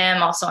in the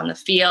gym, also on the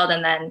field,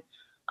 and then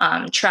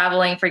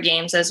traveling for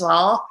games as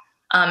well.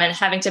 And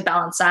having to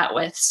balance that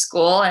with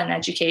school and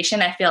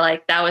education, I feel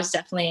like that was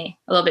definitely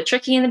a little bit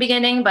tricky in the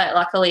beginning, but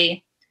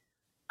luckily,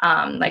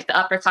 like the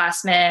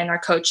upperclassmen or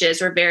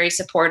coaches were very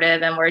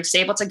supportive and were just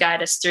able to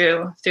guide us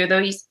through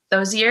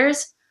those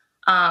years.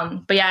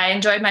 But yeah, I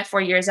enjoyed my 4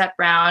 years at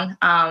Brown.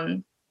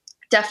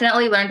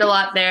 Definitely learned a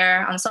lot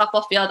there on the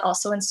softball field,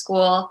 also in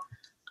school.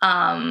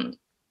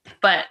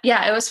 But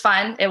yeah, it was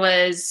fun.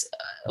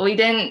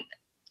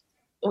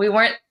 We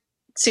weren't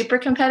super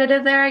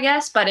competitive there, I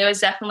guess, but it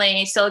was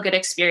definitely still a good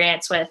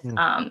experience with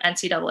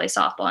NCAA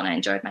softball, and I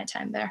enjoyed my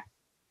time there.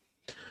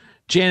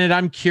 Janet,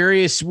 I'm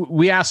curious.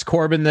 We asked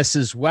Corbin this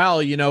as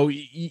well. You know,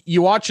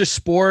 you watch a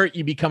sport,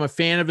 you become a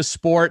fan of a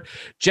sport.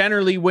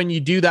 Generally, when you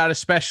do that,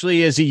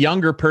 especially as a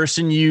younger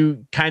person,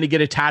 you kind of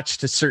get attached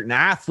to certain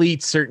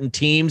athletes, certain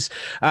teams.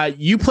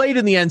 You played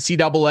in the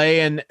NCAA,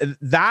 and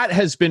that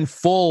has been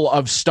full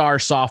of star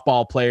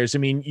softball players. I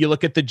mean, you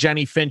look at the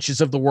Jenny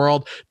Finches of the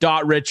world,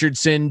 Dot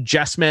Richardson,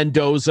 Jess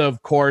Mendoza,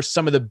 of course,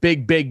 some of the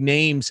big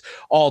names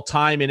all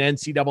time in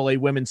NCAA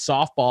women's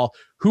softball.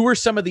 Who were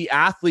some of the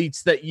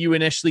athletes that you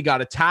initially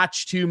got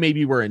attached to,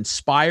 maybe were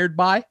inspired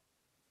by?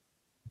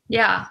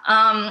 Yeah.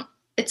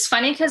 It's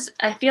funny because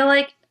I feel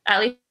like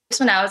at least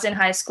when I was in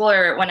high school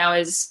or when I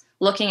was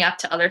looking up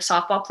to other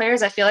softball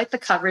players, I feel like the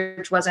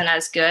coverage wasn't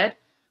as good,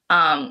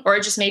 or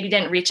just maybe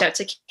didn't reach out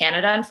to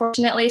Canada,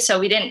 unfortunately. So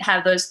we didn't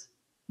have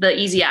the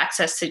easy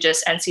access to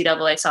just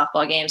NCAA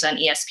softball games on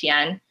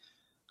ESPN.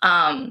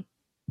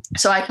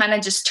 So I kind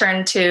of just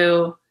turned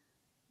to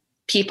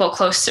people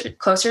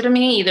closer to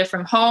me, either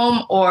from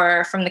home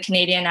or from the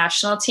Canadian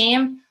national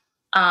team.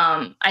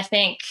 I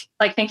think,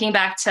 like, thinking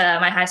back to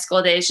my high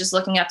school days, just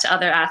looking up to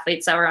other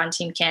athletes that were on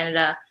Team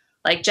Canada,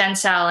 like Jen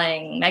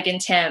Salling, Megan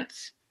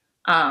Timpf,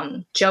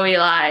 Joey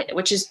Lai,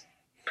 which is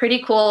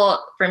pretty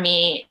cool for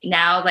me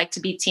now, like,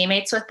 to be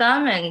teammates with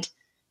them. And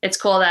it's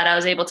cool that I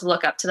was able to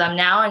look up to them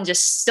now and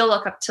just still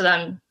look up to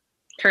them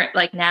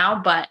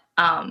now, but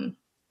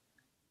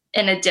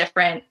in a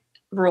different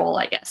role,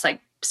 I guess,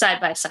 like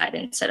side by side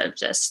instead of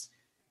just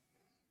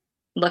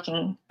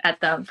looking at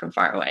them from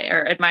far away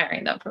or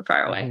admiring them from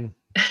far away.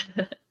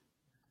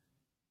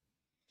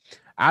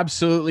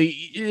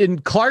 Absolutely.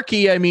 And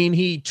Clarkie, I mean,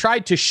 he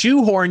tried to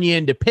shoehorn you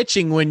into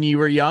pitching when you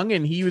were young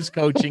and he was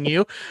coaching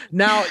you.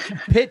 Now,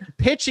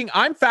 pitching,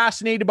 I'm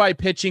fascinated by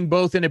pitching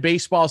both in a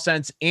baseball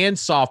sense and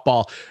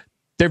softball.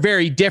 They're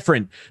very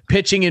different.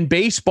 Pitching in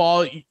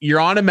baseball,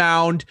 you're on a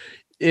mound.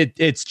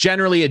 It's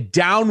generally a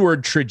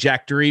downward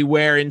trajectory,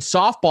 where in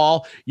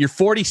softball, you're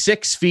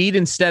 46 feet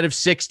instead of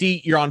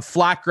 60. You're on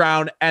flat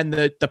ground, and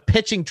the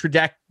pitching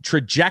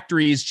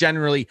trajectory is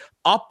generally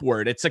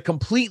upward. It's a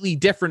completely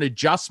different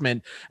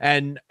adjustment.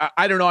 And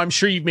I don't know, I'm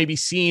sure you've maybe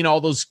seen all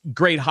those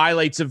great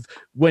highlights of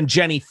when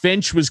Jenny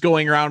Finch was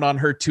going around on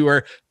her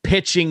tour,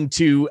 pitching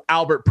to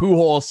Albert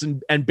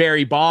Pujols and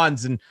Barry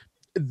Bonds, and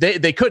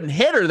they couldn't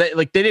hit her.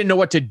 They didn't know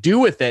what to do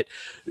with it.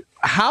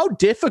 How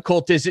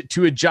difficult is it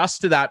to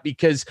adjust to that?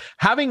 Because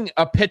having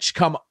a pitch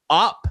come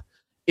up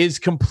is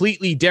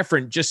completely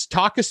different. Just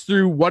talk us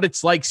through what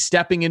it's like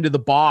stepping into the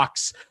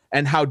box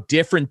and how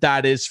different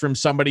that is from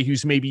somebody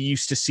who's maybe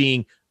used to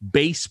seeing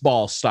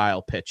baseball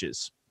style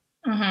pitches.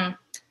 Mm-hmm.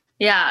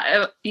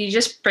 Yeah. You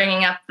just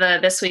bringing up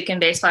This Week in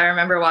Baseball. I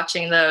remember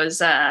watching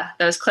those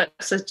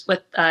clips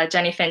with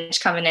Jenny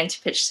Finch coming in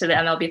to pitch to the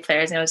MLB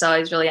players. And it was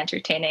always really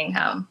entertaining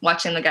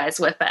watching the guys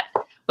whip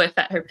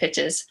at her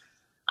pitches.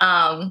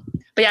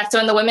 But yeah, so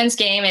in the women's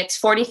game, it's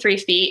 43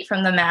 feet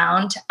from the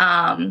mound.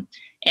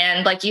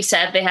 And like you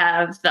said, they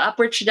have the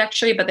upward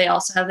trajectory, but they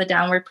also have the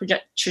downward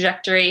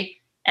trajectory.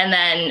 And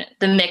then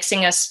the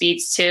mixing of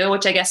speeds too,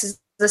 which I guess is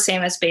the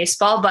same as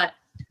baseball. But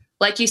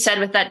like you said,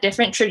 with that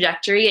different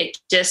trajectory,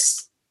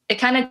 it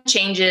kind of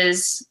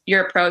changes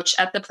your approach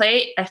at the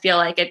plate. I feel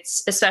like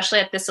it's, especially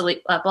at this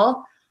elite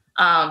level,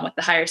 with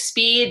the higher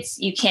speeds,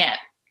 you can't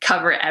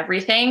cover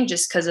everything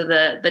just because of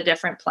the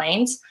different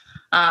planes.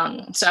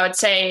 So I would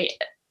say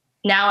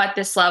now at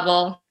this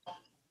level,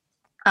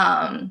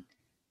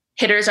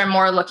 hitters are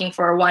more looking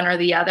for one or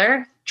the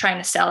other, trying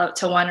to sell out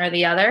to one or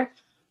the other,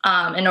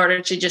 in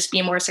order to just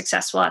be more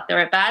successful at their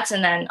at-bats.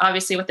 And then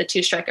obviously with the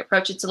two-strike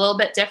approach, it's a little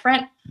bit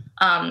different.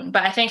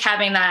 But I think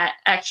having that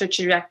extra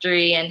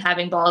trajectory and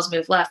having balls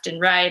move left and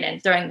right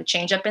and throwing the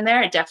changeup in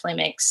there, it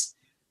definitely makes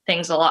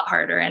things a lot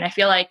harder. And I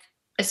feel like,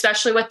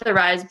 especially with the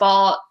rise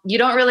ball, you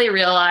don't really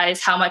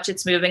realize how much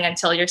it's moving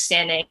until you're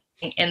standing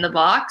in the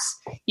box.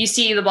 You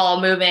see the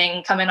ball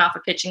moving, coming off a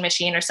pitching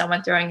machine or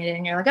someone throwing it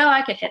in, you're like, oh,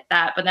 I could hit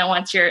that. But then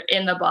once you're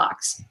in the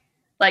box,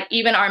 like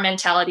even our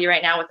mentality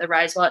right now with the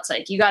rise ball, it's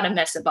like, you got to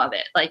miss above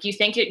it. Like you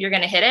think you're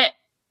going to hit it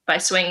by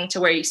swinging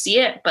to where you see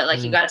it, but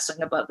like you got to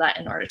swing above that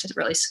in order to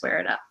really square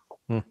it up.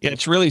 Yeah,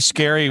 it's really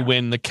scary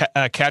when the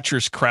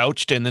catcher's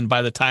crouched, and then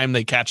by the time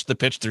they catch the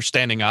pitch, they're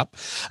standing up.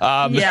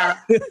 Yeah.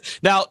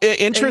 Now,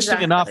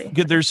 interesting enough,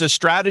 there's a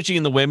strategy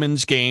in the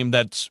women's game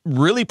that's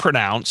really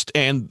pronounced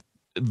and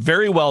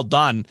very well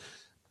done.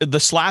 The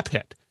slap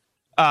hit.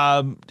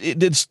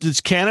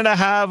 Does Canada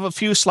have a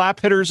few slap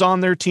hitters on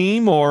their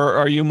team, or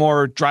are you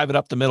more drive it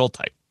up the middle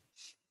type?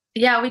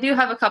 Yeah, we do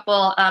have a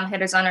couple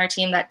hitters on our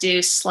team that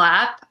do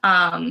slap.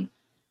 I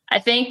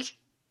think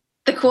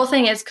the cool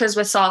thing is because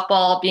with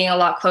softball being a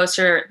lot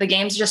closer, the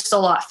game's just a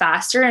lot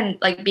faster, and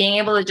like being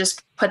able to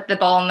just put the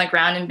ball on the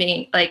ground and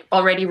being like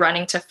already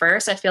running to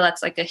first, I feel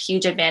that's like a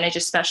huge advantage,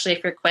 especially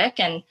if you're quick.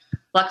 And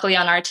luckily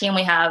on our team,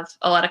 we have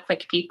a lot of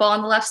quick people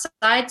on the left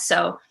side.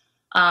 So,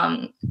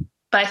 but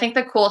I think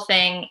the cool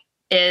thing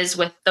is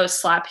with those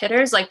slap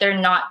hitters, like they're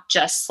not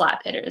just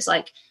slap hitters.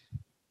 Like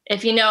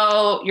if you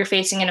know you're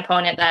facing an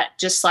opponent that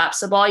just slaps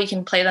the ball, you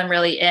can play them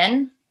really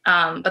in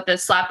But the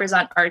slappers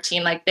on our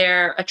team, like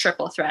they're a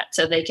triple threat.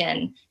 So they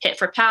can hit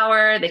for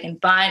power, they can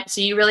bunt.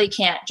 So you really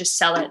can't just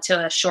sell it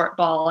to a short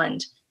ball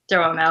and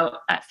throw them out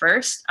at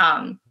first.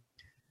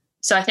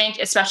 So I think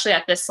especially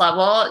at this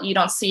level, you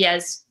don't see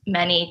as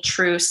many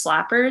true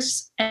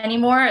slappers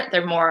anymore.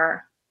 They're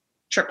more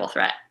triple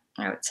threat,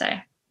 I would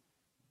say.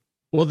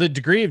 Well, the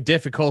degree of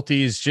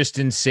difficulty is just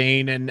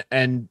insane.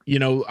 And, you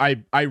know,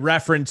 I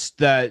referenced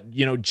that,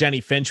 you know,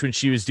 Jenny Finch, when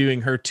she was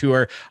doing her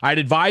tour, I'd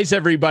advise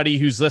everybody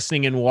who's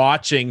listening and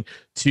watching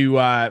to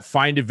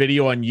find a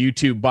video on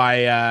YouTube by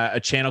a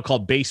channel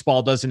called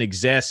Baseball Doesn't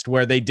Exist,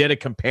 where they did a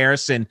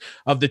comparison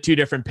of the two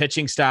different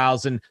pitching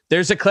styles. And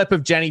there's a clip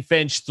of Jenny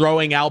Finch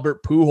throwing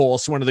Albert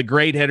Pujols, one of the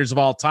great hitters of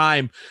all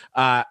time,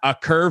 a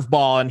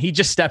curveball, and he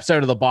just steps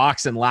out of the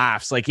box and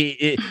laughs. Like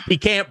he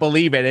can't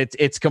believe it.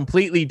 It's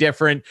completely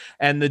different.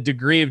 And the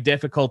degree of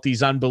difficulty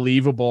is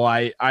unbelievable.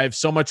 I have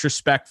so much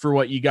respect for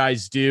what you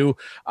guys do.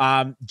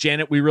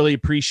 Janet, we really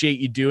appreciate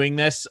you doing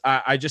this.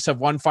 I just have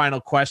one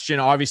final question.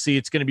 Obviously,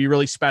 it's going to be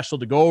really special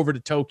to go over to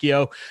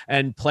Tokyo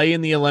and play in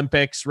the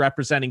Olympics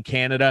representing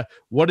Canada.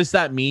 What does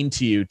that mean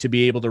to you to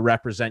be able to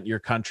represent your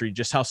country?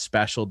 Just how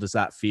special does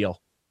that feel?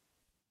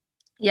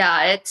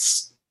 Yeah,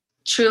 it's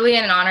truly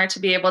an honor to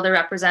be able to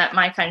represent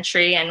my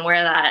country and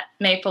wear that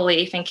maple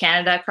leaf in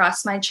Canada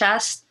across my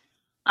chest.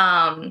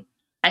 I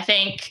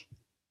think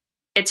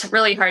it's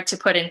really hard to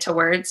put into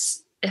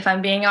words, if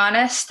I'm being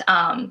honest.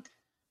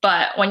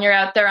 But when you're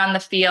out there on the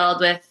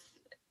field with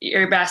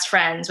your best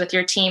friends, with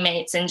your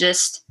teammates, and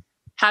just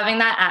having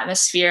that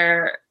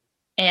atmosphere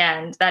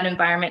and that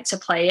environment to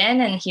play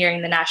in, and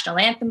hearing the national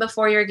anthem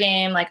before your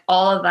game, like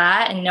all of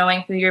that, and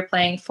knowing who you're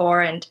playing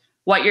for and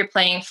what you're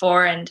playing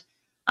for, and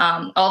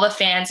all the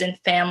fans and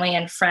family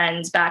and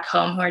friends back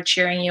home who are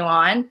cheering you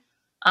on.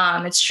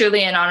 It's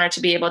truly an honor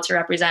to be able to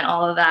represent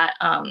all of that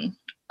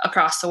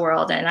across the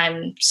world. And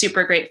I'm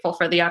super grateful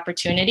for the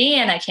opportunity,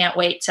 and I can't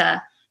wait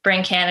to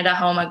bring Canada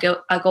home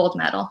a gold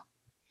medal.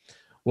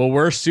 Well,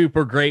 we're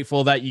super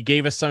grateful that you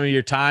gave us some of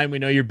your time. We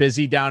know you're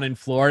busy down in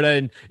Florida,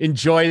 and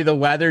enjoy the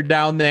weather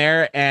down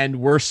there. And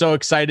we're so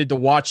excited to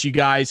watch you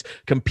guys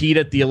compete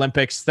at the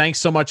Olympics. Thanks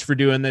so much for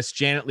doing this.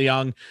 Janet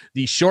Leung,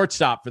 the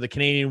shortstop for the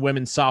Canadian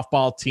women's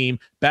softball team.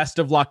 Best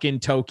of luck in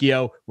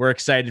Tokyo. We're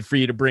excited for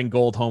you to bring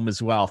gold home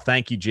as well.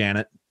 Thank you,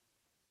 Janet.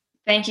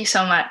 Thank you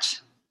so much.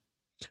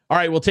 All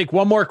right, we'll take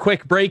one more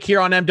quick break here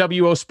on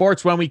MWO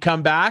Sports. When we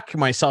come back,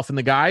 myself and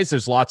the guys,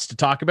 there's lots to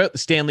talk about. The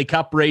Stanley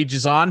Cup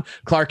rages on.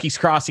 Clarkie's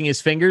crossing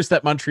his fingers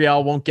that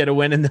Montreal won't get a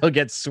win and they'll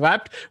get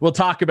swept. We'll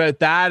talk about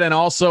that, and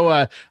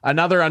also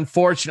another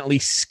unfortunately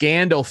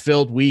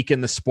scandal-filled week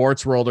in the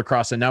sports world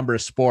across a number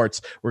of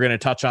sports. We're going to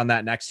touch on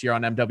that next year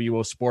on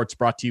MWO Sports,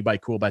 brought to you by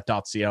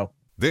CoolBet.co.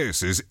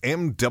 This is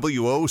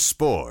MWO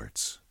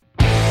Sports.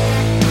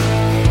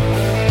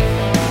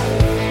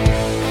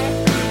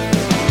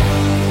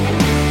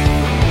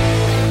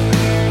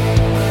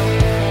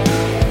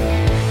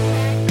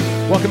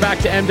 Welcome back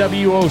to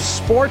MWO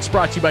Sports,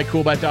 brought to you by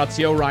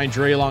CoolBet.co. Ryan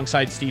Drury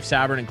alongside Steve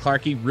Sabern and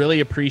Clarkie.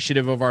 Really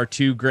appreciative of our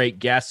two great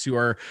guests who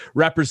are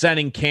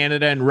representing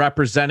Canada and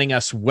representing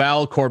us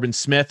well. Corbin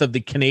Smith of the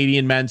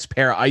Canadian men's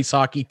para ice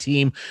hockey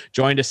team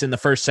joined us in the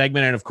first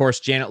segment. And of course,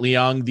 Janet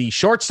Leung, the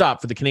shortstop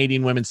for the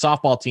Canadian women's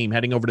softball team,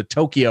 heading over to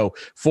Tokyo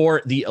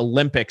for the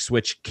Olympics,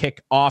 which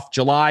kick off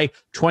July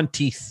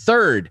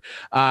 23rd.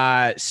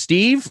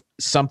 Steve,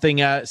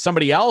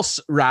 somebody else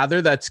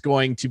rather that's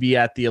going to be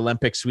at the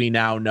Olympics, we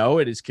now know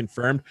it is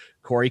confirmed.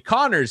 Corey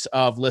Connors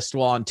of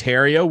Listowel,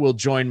 Ontario will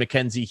join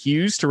Mackenzie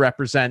Hughes to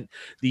represent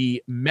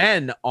the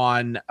men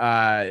on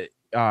at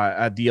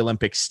the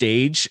Olympic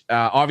stage.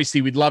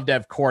 Obviously, we'd love to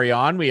have Corey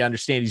on. We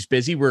understand he's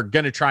busy. We're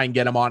going to try and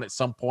get him on at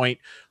some point,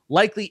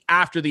 likely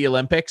after the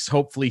Olympics,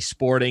 hopefully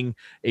sporting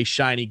a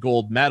shiny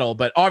gold medal.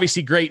 But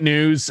obviously, great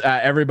news.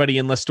 Everybody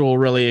in Listowel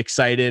really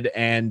excited,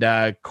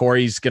 and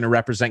Corey's going to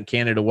represent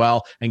Canada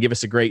well and give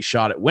us a great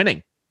shot at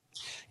winning.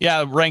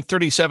 Yeah, ranked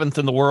 37th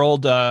in the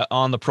world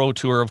on the Pro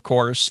Tour, of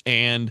course,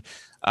 and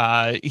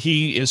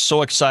he is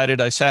so excited.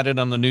 I sat in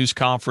on the news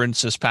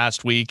conference this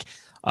past week,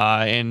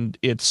 and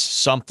it's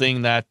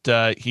something that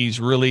he's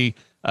really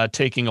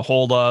taking a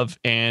hold of.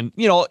 And,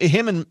 you know,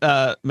 him and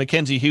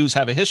Mackenzie Hughes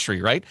have a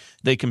history, right?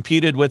 They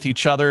competed with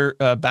each other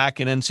back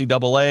in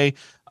NCAA.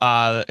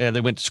 And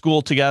they went to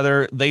school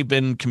together. They've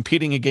been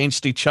competing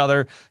against each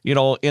other, you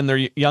know, in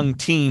their young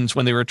teens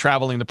when they were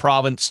traveling the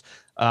province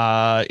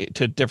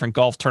to different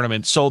golf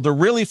tournaments. So they're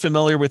really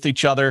familiar with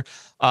each other.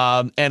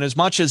 And as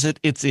much as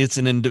it's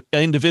an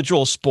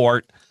individual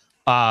sport,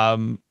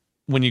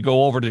 when you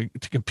go over to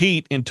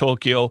compete in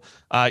Tokyo,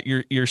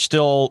 you're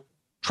still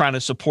trying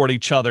to support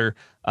each other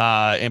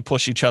and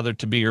push each other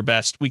to be your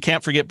best. We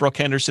can't forget Brooke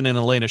Henderson and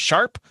Elena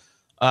Sharp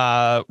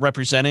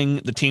representing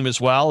the team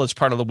as well as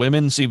part of the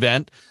women's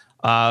event.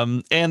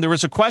 And there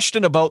was a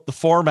question about the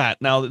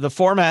format. Now, the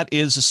format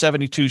is a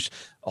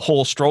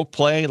 72-hole stroke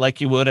play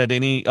like you would at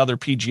any other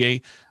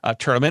PGA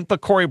tournament.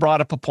 But Corey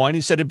brought up a point.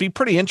 He said it'd be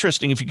pretty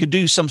interesting if you could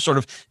do some sort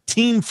of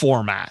team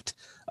format,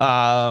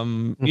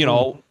 you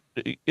know,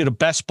 in a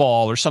best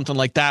ball or something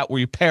like that, where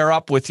you pair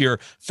up with your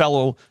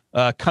fellow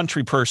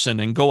country person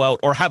and go out,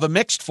 or have a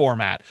mixed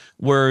format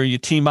where you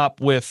team up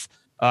with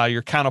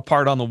your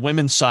counterpart on the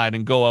women's side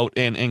and go out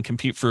and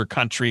compete for a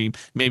country,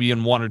 maybe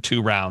in 1 or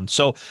 2 rounds.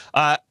 So,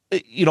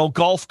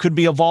 golf could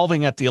be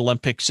evolving at the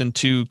Olympics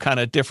into kind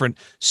of different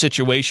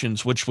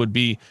situations, which would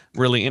be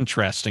really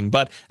interesting.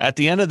 But at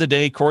the end of the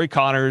day, Corey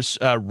Conners,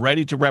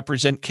 ready to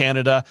represent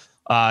Canada.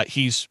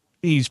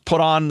 He's put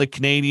on the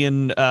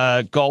Canadian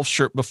golf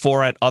shirt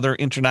before at other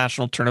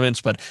international tournaments,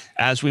 but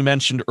as we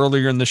mentioned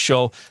earlier in the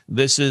show,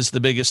 this is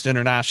the biggest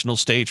international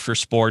stage for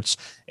sports,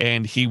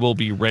 and he will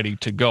be ready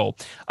to go.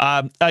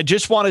 I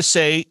just want to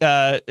say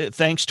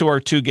thanks to our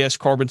 2 guests,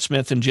 Corbin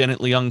Smith and Janet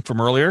Leung from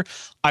earlier.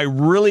 I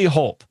really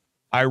hope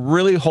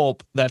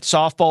that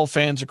softball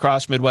fans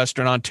across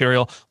Midwestern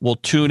Ontario will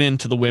tune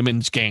into the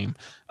women's game.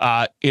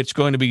 It's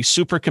going to be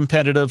super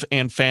competitive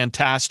and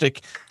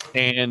fantastic,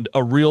 and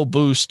a real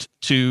boost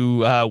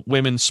to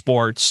women's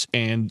sports.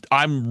 And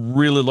I'm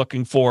really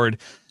looking forward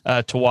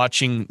to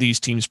watching these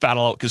teams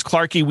battle out. Because,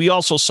 Clarky, we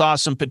also saw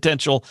some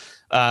potential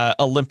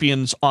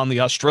Olympians on the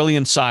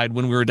Australian side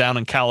when we were down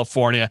in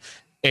California.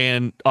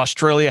 And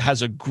Australia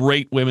has a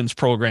great women's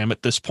program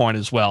at this point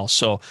as well.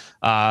 So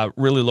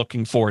really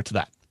looking forward to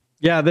that.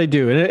 Yeah, they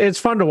do. And it's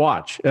fun to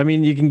watch. I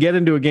mean, you can get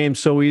into a game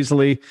so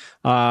easily.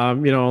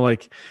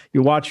 Like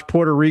you watch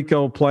Puerto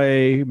Rico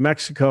play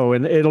Mexico,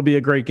 and it'll be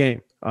a great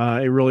game.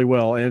 It really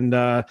will. And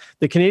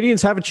the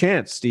Canadians have a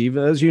chance, Steve,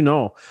 as you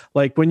know.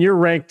 Like when you're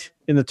ranked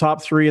in the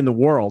top 3 in the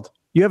world,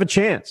 you have a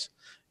chance.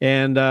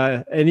 And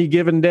any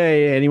given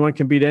day, anyone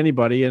can beat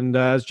anybody. And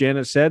as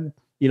Janet said,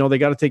 they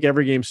got to take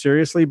every game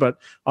seriously. But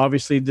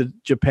obviously the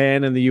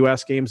Japan and the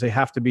U.S. games, they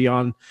have to be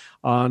on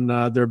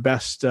their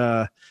best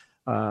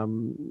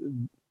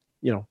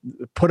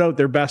put out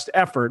their best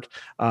effort.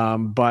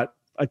 But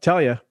I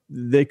tell you,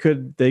 they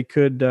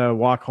could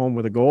walk home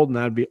with a gold, and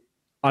that'd be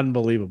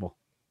unbelievable.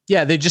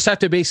 Yeah, they just have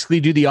to basically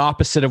do the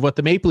opposite of what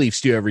the Maple Leafs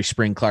do every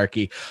spring,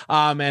 Clarky.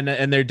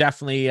 And they're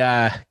definitely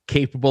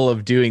capable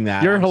of doing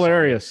that. You're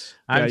hilarious.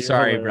 I'm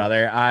sorry,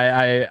 brother.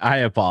 I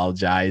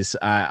apologize.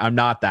 I'm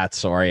not that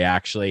sorry,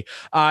 actually.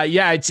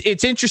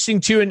 It's interesting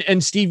too.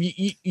 And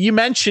Steve, you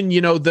mentioned,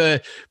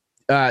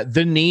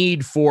 the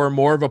need for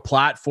more of a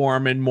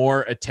platform and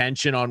more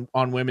attention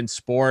on women's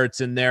sports.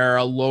 And there are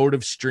a load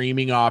of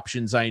streaming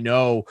options. I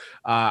know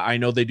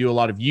they do a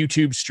lot of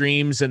YouTube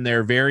streams, and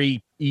they're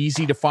very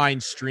easy to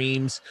find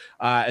streams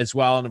as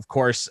well. And of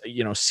course,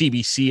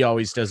 CBC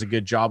always does a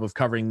good job of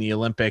covering the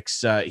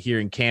Olympics here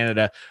in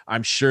Canada.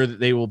 I'm sure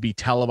that they will be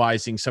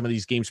televising some of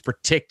these games,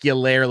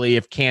 particularly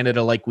if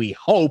Canada, like we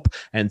hope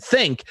and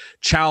think,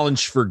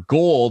 challenge for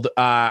gold.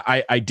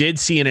 I did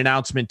see an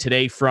announcement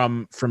today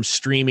from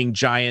streaming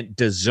giant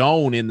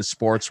DAZN in the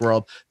sports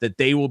world that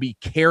they will be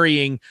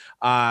carrying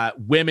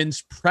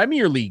women's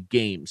Premier League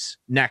games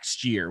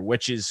next year,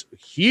 which is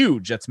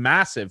huge. That's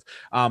massive.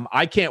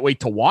 I can't wait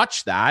to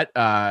watch that,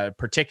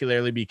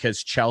 particularly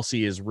because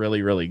Chelsea is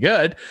really, really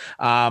good.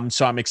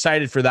 So I'm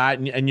excited for that.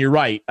 And you're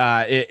right.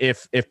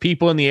 If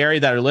people in the area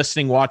that are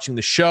listening, watching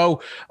the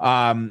show,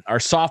 are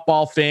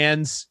softball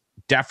fans,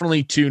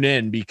 definitely tune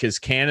in, because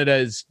Canada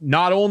is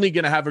not only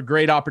going to have a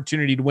great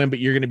opportunity to win, but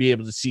you're going to be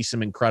able to see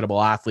some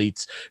incredible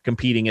athletes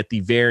competing at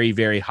the very,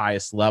 very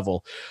highest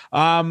level.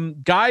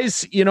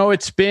 Guys,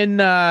 it's been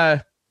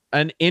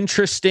an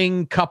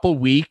interesting couple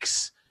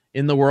weeks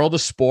in the world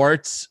of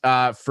sports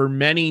for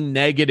many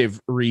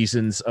negative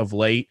reasons of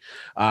late.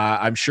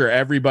 I'm sure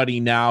everybody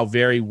now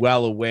very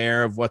well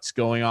aware of what's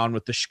going on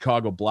with the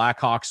Chicago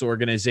Blackhawks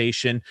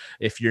organization.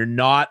 If you're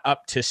not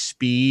up to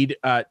speed,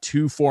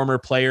 2 former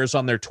players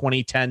on their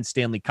 2010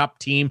 Stanley Cup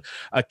team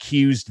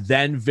accused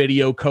then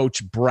video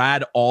coach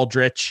Brad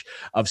Aldrich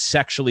of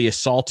sexually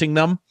assaulting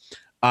them.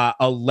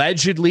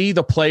 Allegedly,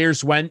 the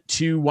players went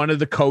to one of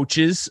the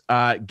coaches,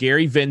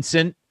 Gary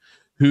Vincent,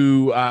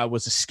 who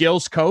was a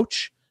skills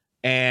coach,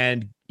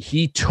 and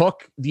he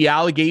took the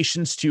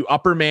allegations to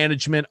upper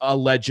management.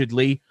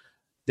 Allegedly,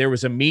 there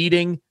was a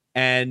meeting,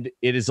 and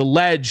it is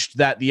alleged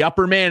that the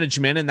upper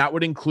management, and that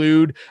would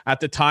include at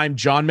the time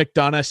John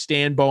McDonough,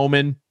 Stan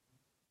Bowman,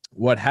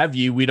 what have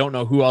you, we don't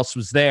know who else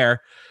was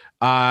there,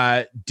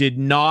 did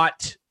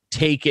not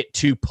take it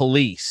to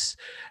police.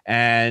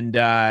 And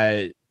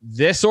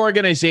this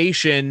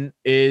organization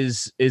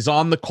is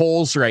on the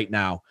coals right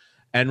now,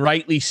 and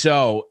rightly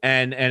so.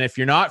 And if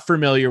you're not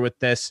familiar with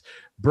this,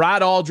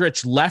 Brad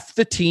Aldrich left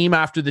the team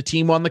after the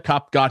team won the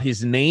cup, got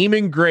his name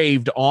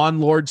engraved on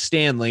Lord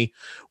Stanley,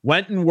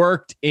 went and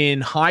worked in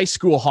high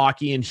school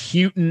hockey in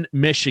Houghton,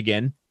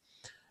 Michigan,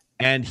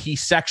 and he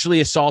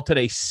sexually assaulted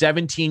a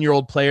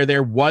 17-year-old player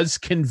there, was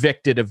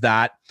convicted of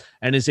that,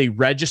 and is a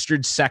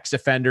registered sex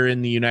offender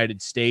in the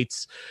United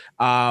States.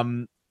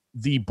 The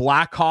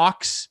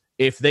Blackhawks,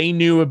 if they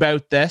knew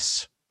about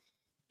this,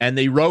 and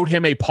they wrote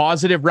him a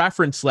positive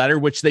reference letter,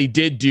 which they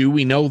did do,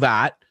 we know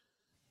that,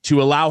 to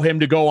allow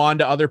him to go on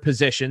to other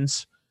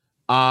positions.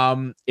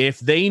 If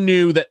they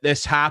knew that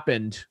this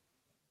happened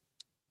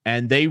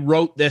and they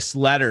wrote this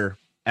letter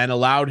and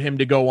allowed him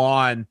to go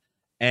on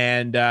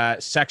and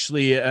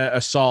sexually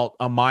assault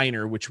a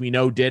minor, which we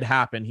know did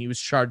happen, he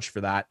was charged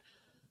for that.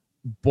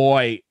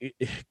 boy,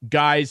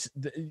 guys,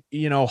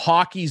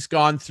 hockey's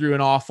gone through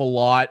an awful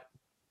lot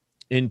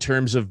in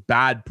terms of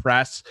bad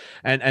press,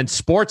 and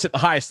sports at the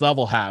highest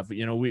level have.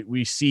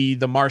 We see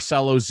the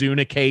Marcell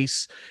Ozuna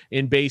case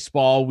in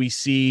baseball. We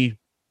see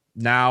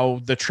now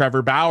the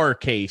Trevor Bauer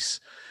case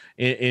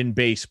in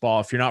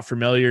baseball. If you're not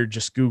familiar,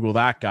 just Google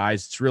that,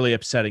 guys. It's really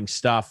upsetting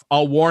stuff.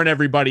 I'll warn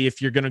everybody,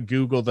 if you're going to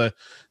Google the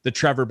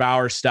Trevor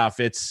Bauer stuff,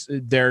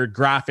 there are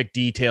graphic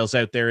details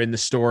out there in the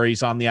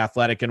stories on The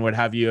Athletic and what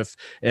have you.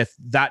 If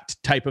that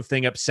type of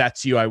thing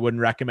upsets you, I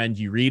wouldn't recommend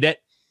you read it.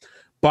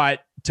 But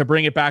to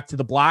bring it back to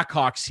the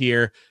Blackhawks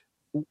here,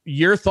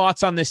 your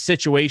thoughts on this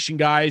situation,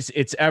 guys?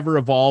 It's ever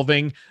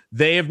evolving.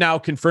 They have now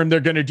confirmed they're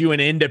going to do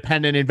an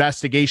independent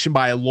investigation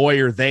by a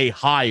lawyer they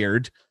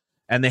hired,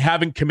 and they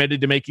haven't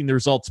committed to making the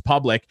results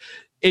public.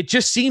 It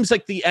just seems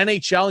like the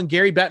NHL, and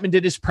Gary Bettman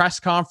did his press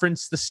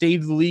conference, the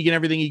state of the league and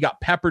everything. He got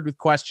peppered with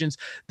questions.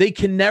 They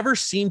can never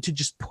seem to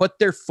just put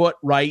their foot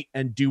right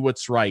and do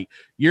what's right.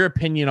 Your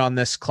opinion on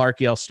this,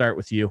 Clarky? I'll start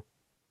with you.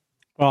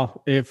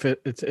 Well, it's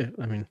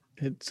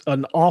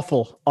an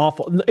awful,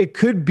 it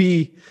could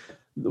be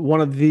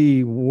one of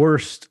the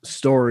worst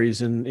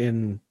stories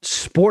in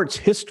sports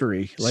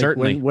history. Like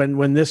certainly.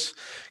 when this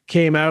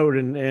came out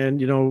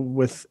and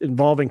with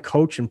involving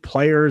coach and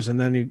players, and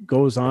then he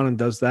goes on and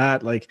does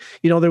that.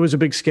 There was a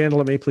big scandal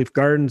at Maple Leaf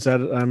Gardens that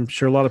I'm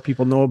sure a lot of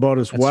people know about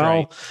as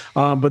well.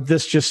 Right. But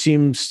this just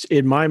seems,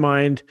 in my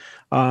mind,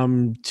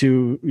 to,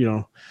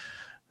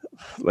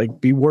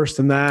 be worse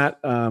than that.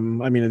 At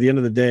the end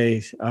of the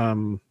day,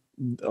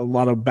 a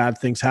lot of bad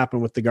things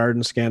happen with the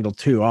Garden scandal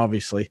too,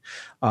 obviously.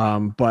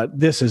 But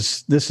this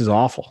is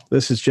awful.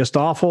 This is just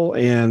awful.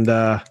 And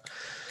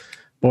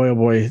boy, oh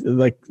boy,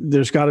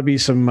 there's got to be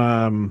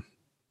some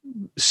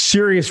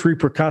serious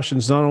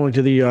repercussions, not only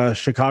to the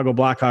Chicago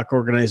Blackhawk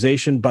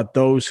organization, but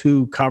those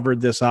who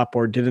covered this up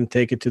or didn't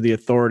take it to the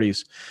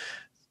authorities.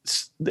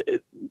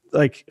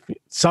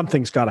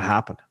 Something's got to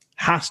happen.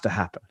 Has to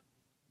happen.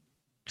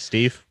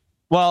 Steve?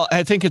 Well,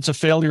 I think it's a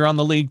failure on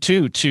the league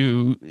too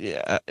to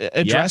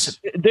address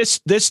it.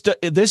 This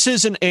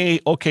isn't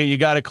you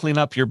got to clean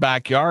up your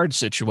backyard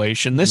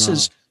situation. This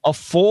is a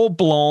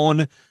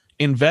full-blown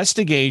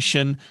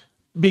investigation,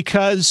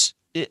 because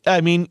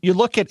you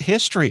look at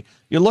history,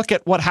 you look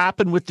at what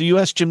happened with the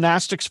U.S.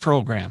 gymnastics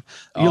program.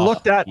 You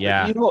looked at,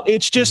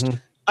 it's just,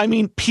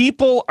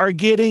 people are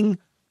getting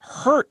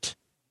hurt.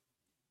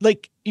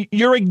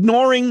 You're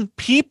ignoring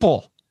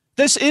people.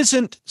 This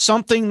isn't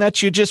something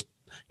that you just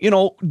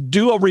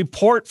do a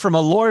report from a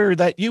lawyer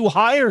that you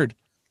hired.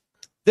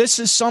 This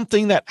is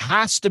something that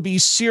has to be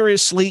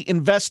seriously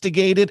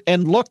investigated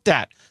and looked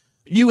at.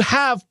 You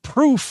have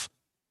proof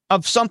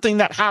of something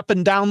that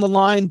happened down the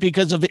line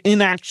because of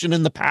inaction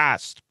in the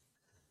past.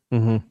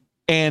 Mm-hmm.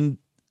 And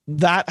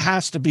that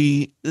has to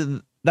be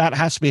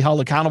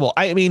held accountable.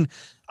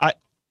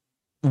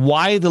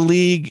 Why the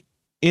league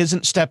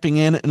isn't stepping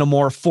in a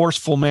more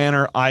forceful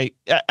manner. I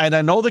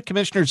know the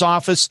commissioner's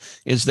office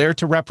is there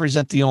to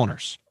represent the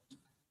owners.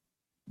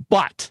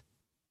 But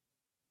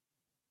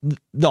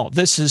no,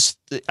 this is.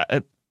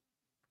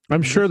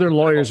 I'm sure their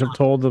lawyers have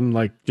told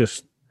them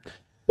just.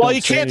 Well,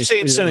 you can't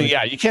say anything.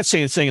 You can't say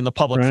anything in the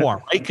public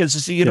forum, right?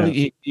 Because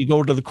you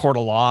go to the court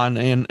of law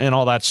and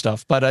all that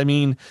stuff. But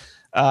it's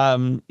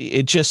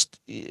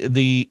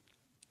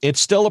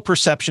still a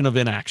perception of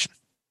inaction.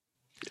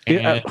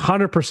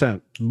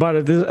 100%.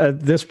 But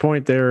at this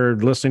point, they're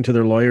listening to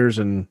their lawyers,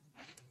 and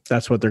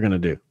that's what they're going to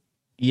do.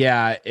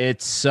 Yeah,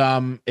 it's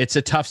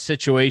a tough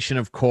situation,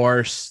 of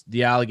course.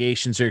 The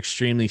allegations are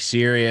extremely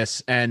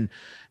serious, and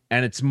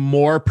it's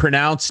more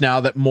pronounced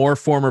now that more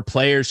former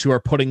players who are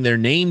putting their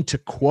name to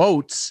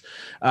quotes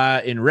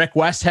in Rick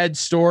Westhead's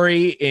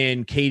story,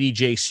 in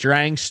KDJ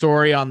Strang's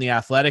story on The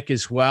Athletic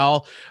as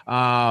well,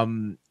 are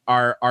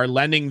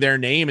lending their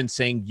name and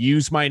saying,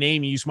 use my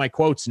name, use my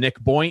quotes. Nick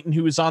Boynton,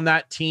 who was on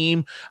that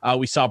team.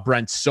 We saw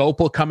Brent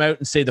Sopel come out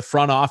and say the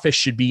front office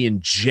should be in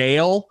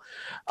jail.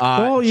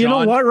 You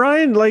know what,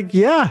 Ryan?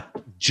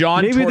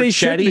 John maybe Torchetti, they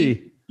should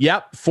be.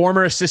 Yep,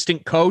 former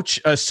associate coach,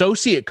 I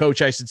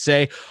should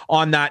say,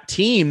 on that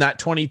team, that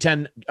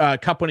 2010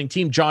 Cup-winning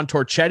team. John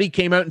Torchetti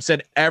came out and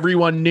said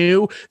everyone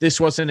knew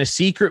this wasn't a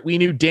secret. We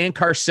knew Dan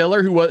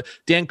Carcillo, who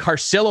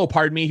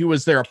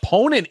was their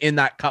opponent in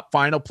that Cup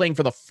final, playing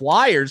for the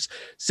Flyers,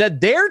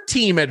 said their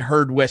team had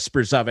heard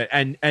whispers of it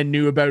and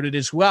knew about it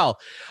as well.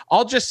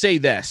 I'll just say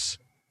this.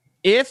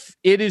 If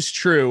it is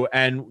true,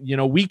 and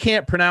we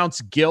can't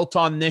pronounce guilt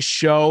on this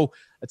show,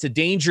 it's a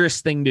dangerous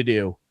thing to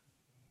do.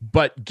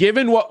 But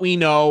given what we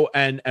know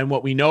and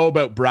what we know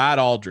about Brad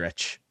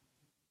Aldrich,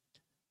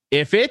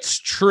 if it's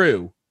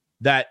true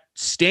that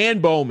Stan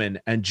Bowman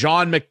and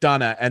John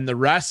McDonough and the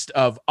rest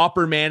of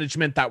upper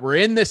management that were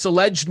in this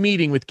alleged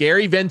meeting with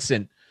Gary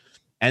Vincent,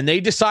 and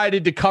they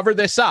decided to cover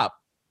this up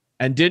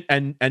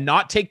and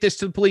not take this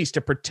to the police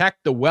to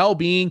protect the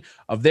well-being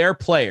of their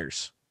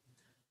players,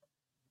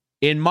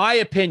 in my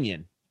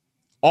opinion,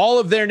 all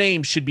of their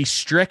names should be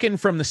stricken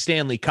from the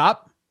Stanley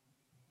Cup.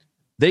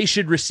 They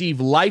should receive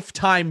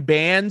lifetime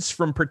bans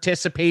from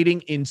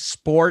participating in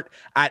sport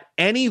at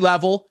any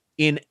level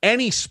in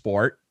any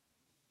sport,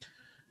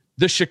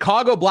 the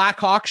Chicago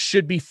Blackhawks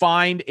should be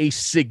fined a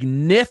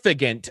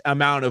significant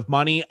amount of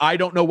money. I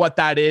don't know what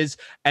that is,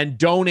 and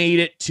donate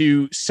it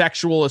to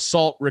sexual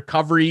assault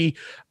recovery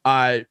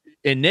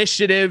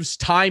initiatives,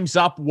 Time's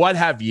Up, what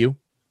have you.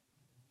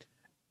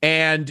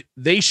 And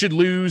they should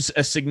lose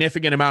a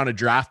significant amount of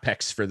draft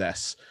picks for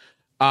this.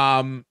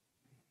 And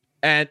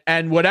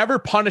whatever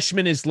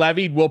punishment is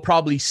levied will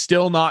probably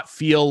still not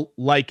feel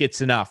like it's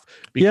enough.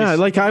 Yeah,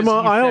 like I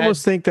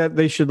almost think that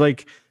they should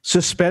like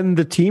suspend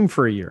the team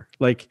for a year,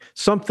 like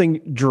something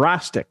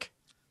drastic.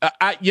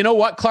 You know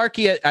what,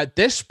 Clarky, at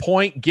this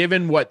point,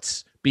 given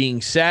what's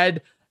being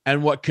said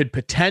and what could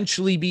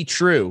potentially be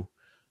true,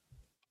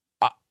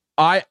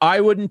 I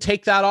wouldn't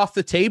take that off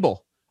the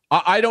table.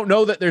 I don't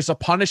know that there's a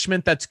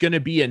punishment that's going to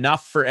be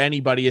enough for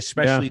anybody,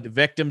 especially the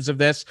victims of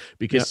this,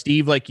 because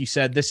Steve, like you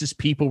said, this is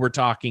people we're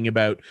talking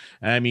about.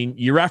 I mean,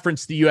 you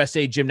referenced the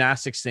USA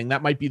Gymnastics thing.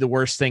 That might be the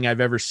worst thing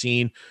I've ever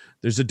seen.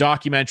 There's a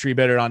documentary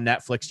about it on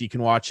Netflix. You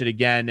can watch it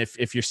again.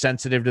 If you're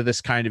sensitive to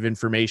this kind of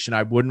information,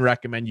 I wouldn't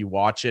recommend you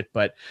watch it,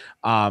 but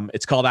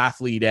it's called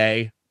Athlete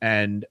A.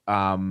 And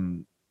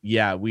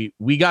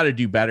we got to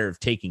do better of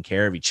taking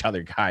care of each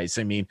other, guys.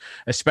 I mean,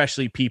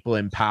 especially people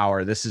in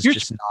power. This is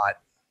just not.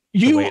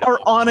 You are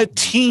on a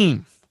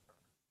team.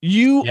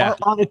 You are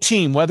on a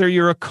team, whether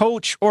you're a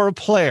coach or a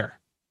player.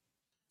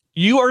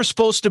 You are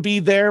supposed to be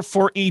there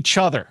for each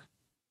other.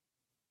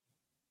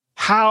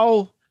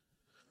 How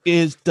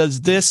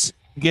does this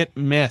get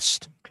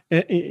missed?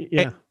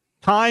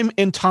 Time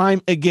and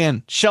time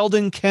again.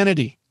 Sheldon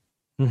Kennedy.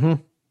 Mm-hmm.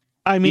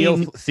 I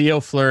mean,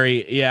 Theo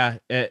Fleury. Yeah.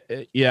 And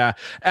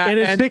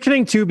it's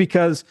sickening too,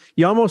 because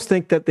you almost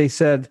think that they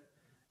said,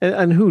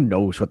 and who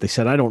knows what they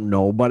said? I don't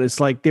know, but it's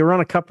like they were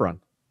on a cup run.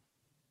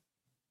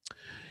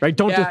 Right,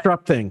 don't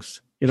disrupt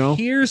things. You know.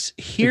 Here's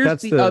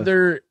the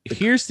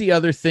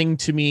other thing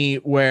to me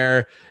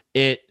where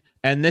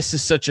and this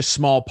is such a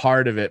small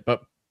part of it,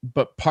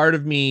 but part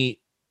of me,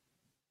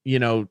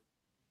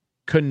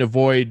 couldn't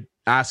avoid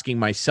asking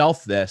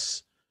myself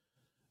this,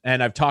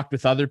 and I've talked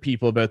with other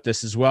people about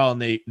this as well,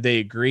 and they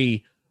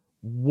agree.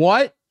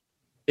 What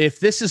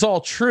if this is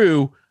all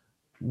true?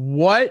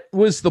 What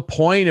was the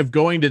point of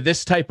going to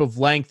this type of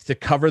length to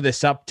cover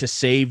this up to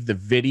save the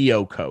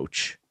video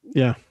coach?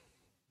 Yeah.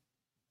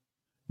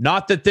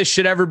 Not that this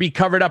should ever be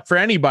covered up for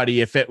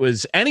anybody. If it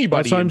was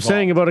anybody, that's what I'm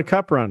saying about a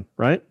cup run,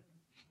 right?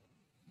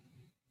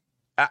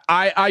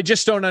 I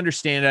just don't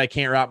understand it. I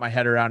can't wrap my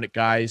head around it,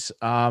 guys.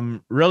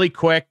 Really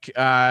quick,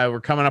 we're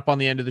coming up on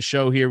the end of the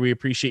show here. We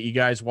appreciate you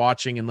guys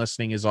watching and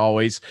listening as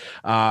always.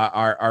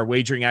 Our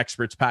wagering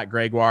experts, Pat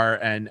Gregoire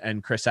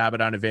and Chris Abbott,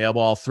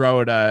 unavailable. I'll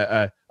throw it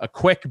a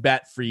quick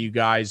bet for you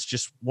guys,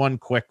 just one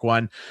quick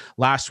one.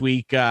 Last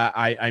week,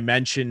 I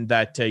mentioned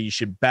that you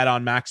should bet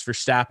on Max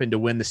Verstappen to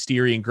win the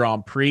Styrian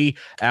Grand Prix.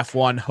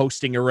 F1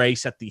 hosting a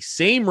race at the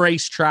same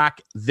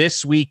racetrack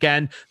this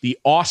weekend, the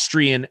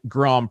Austrian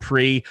Grand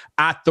Prix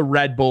at the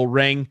Red Bull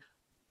Ring.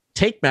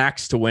 Take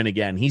Max to win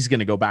again. He's going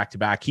to go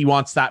back-to-back. He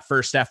wants that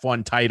first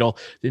F1 title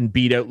and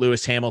beat out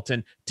Lewis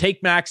Hamilton.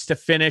 Take Max to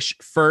finish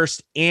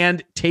first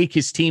and take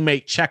his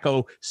teammate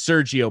Checo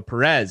Sergio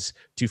Perez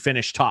to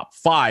finish top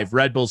 5.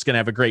 Red Bull's going to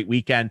have a great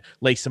weekend.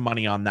 Lay some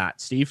money on that.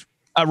 Steve?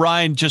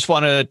 Ryan, just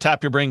want to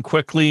tap your brain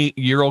quickly.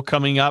 Euro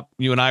coming up.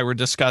 You and I were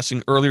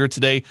discussing earlier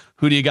today.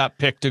 Who do you got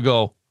picked to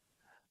go?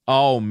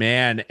 Oh,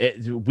 man.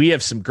 We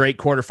have some great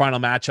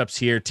quarterfinal matchups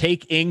here.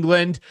 Take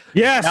England.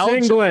 Yes,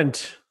 Belgium.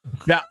 England.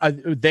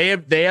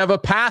 They have a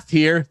path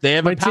here. They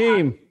have my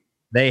team.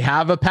 They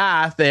have a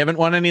path. They haven't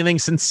won anything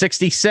since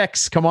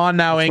 '66. Come on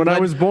now, England. When I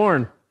was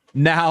born.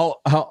 Now,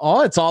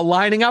 it's all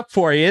lining up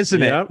for you,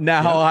 isn't it?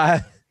 Now,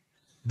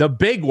 the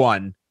big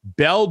one,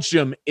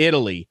 Belgium,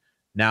 Italy.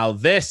 Now,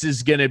 this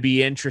is going to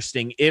be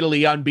interesting.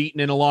 Italy unbeaten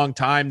in a long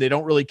time. They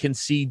don't really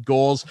concede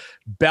goals.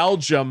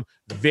 Belgium,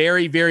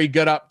 very, very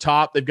good up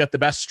top. They've got the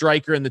best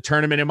striker in the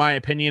tournament, in my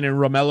opinion, in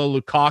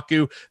Romelu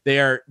Lukaku.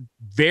 They are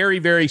very,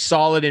 very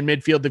solid in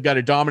midfield. They've got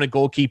a dominant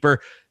goalkeeper.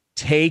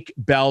 Take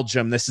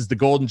Belgium. This is the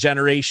golden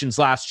generation's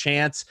last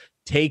chance.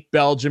 Take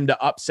Belgium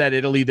to upset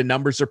Italy. The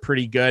numbers are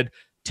pretty good.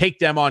 Take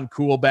them on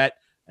Cool Bet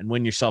and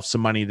win yourself some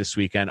money this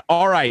weekend.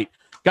 All right.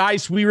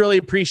 Guys, we really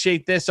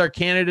appreciate this. Our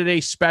Canada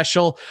Day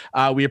special.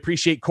 We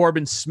appreciate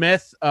Corbin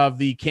Smith of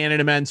the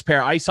Canada men's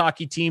pair ice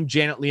hockey team,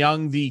 Janet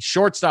Leung, the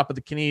shortstop of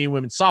the Canadian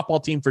women's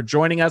softball team, for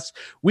joining us.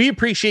 We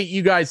appreciate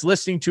you guys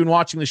listening to and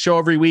watching the show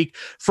every week.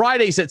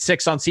 Fridays at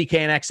 6 on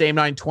CKNX, AM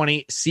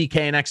 920,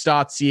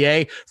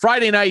 CKNX.ca.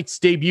 Friday nights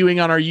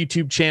debuting on our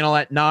YouTube channel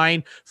at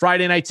 9.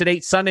 Friday nights at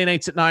 8. Sunday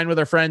nights at 9 with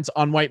our friends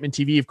on Whiteman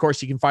TV. Of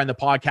course, you can find the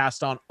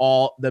podcast on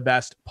all the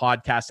best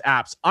podcast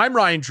apps. I'm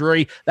Ryan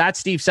Drury. That's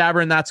Steve Saber,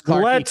 and that's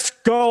Clark. Let's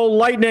go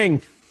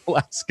Lightning.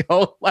 Let's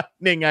go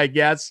Lightning, I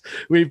guess.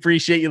 We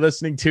appreciate you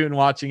listening to and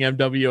watching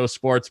MWO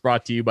Sports,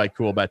 brought to you by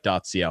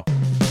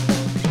CoolBet.co.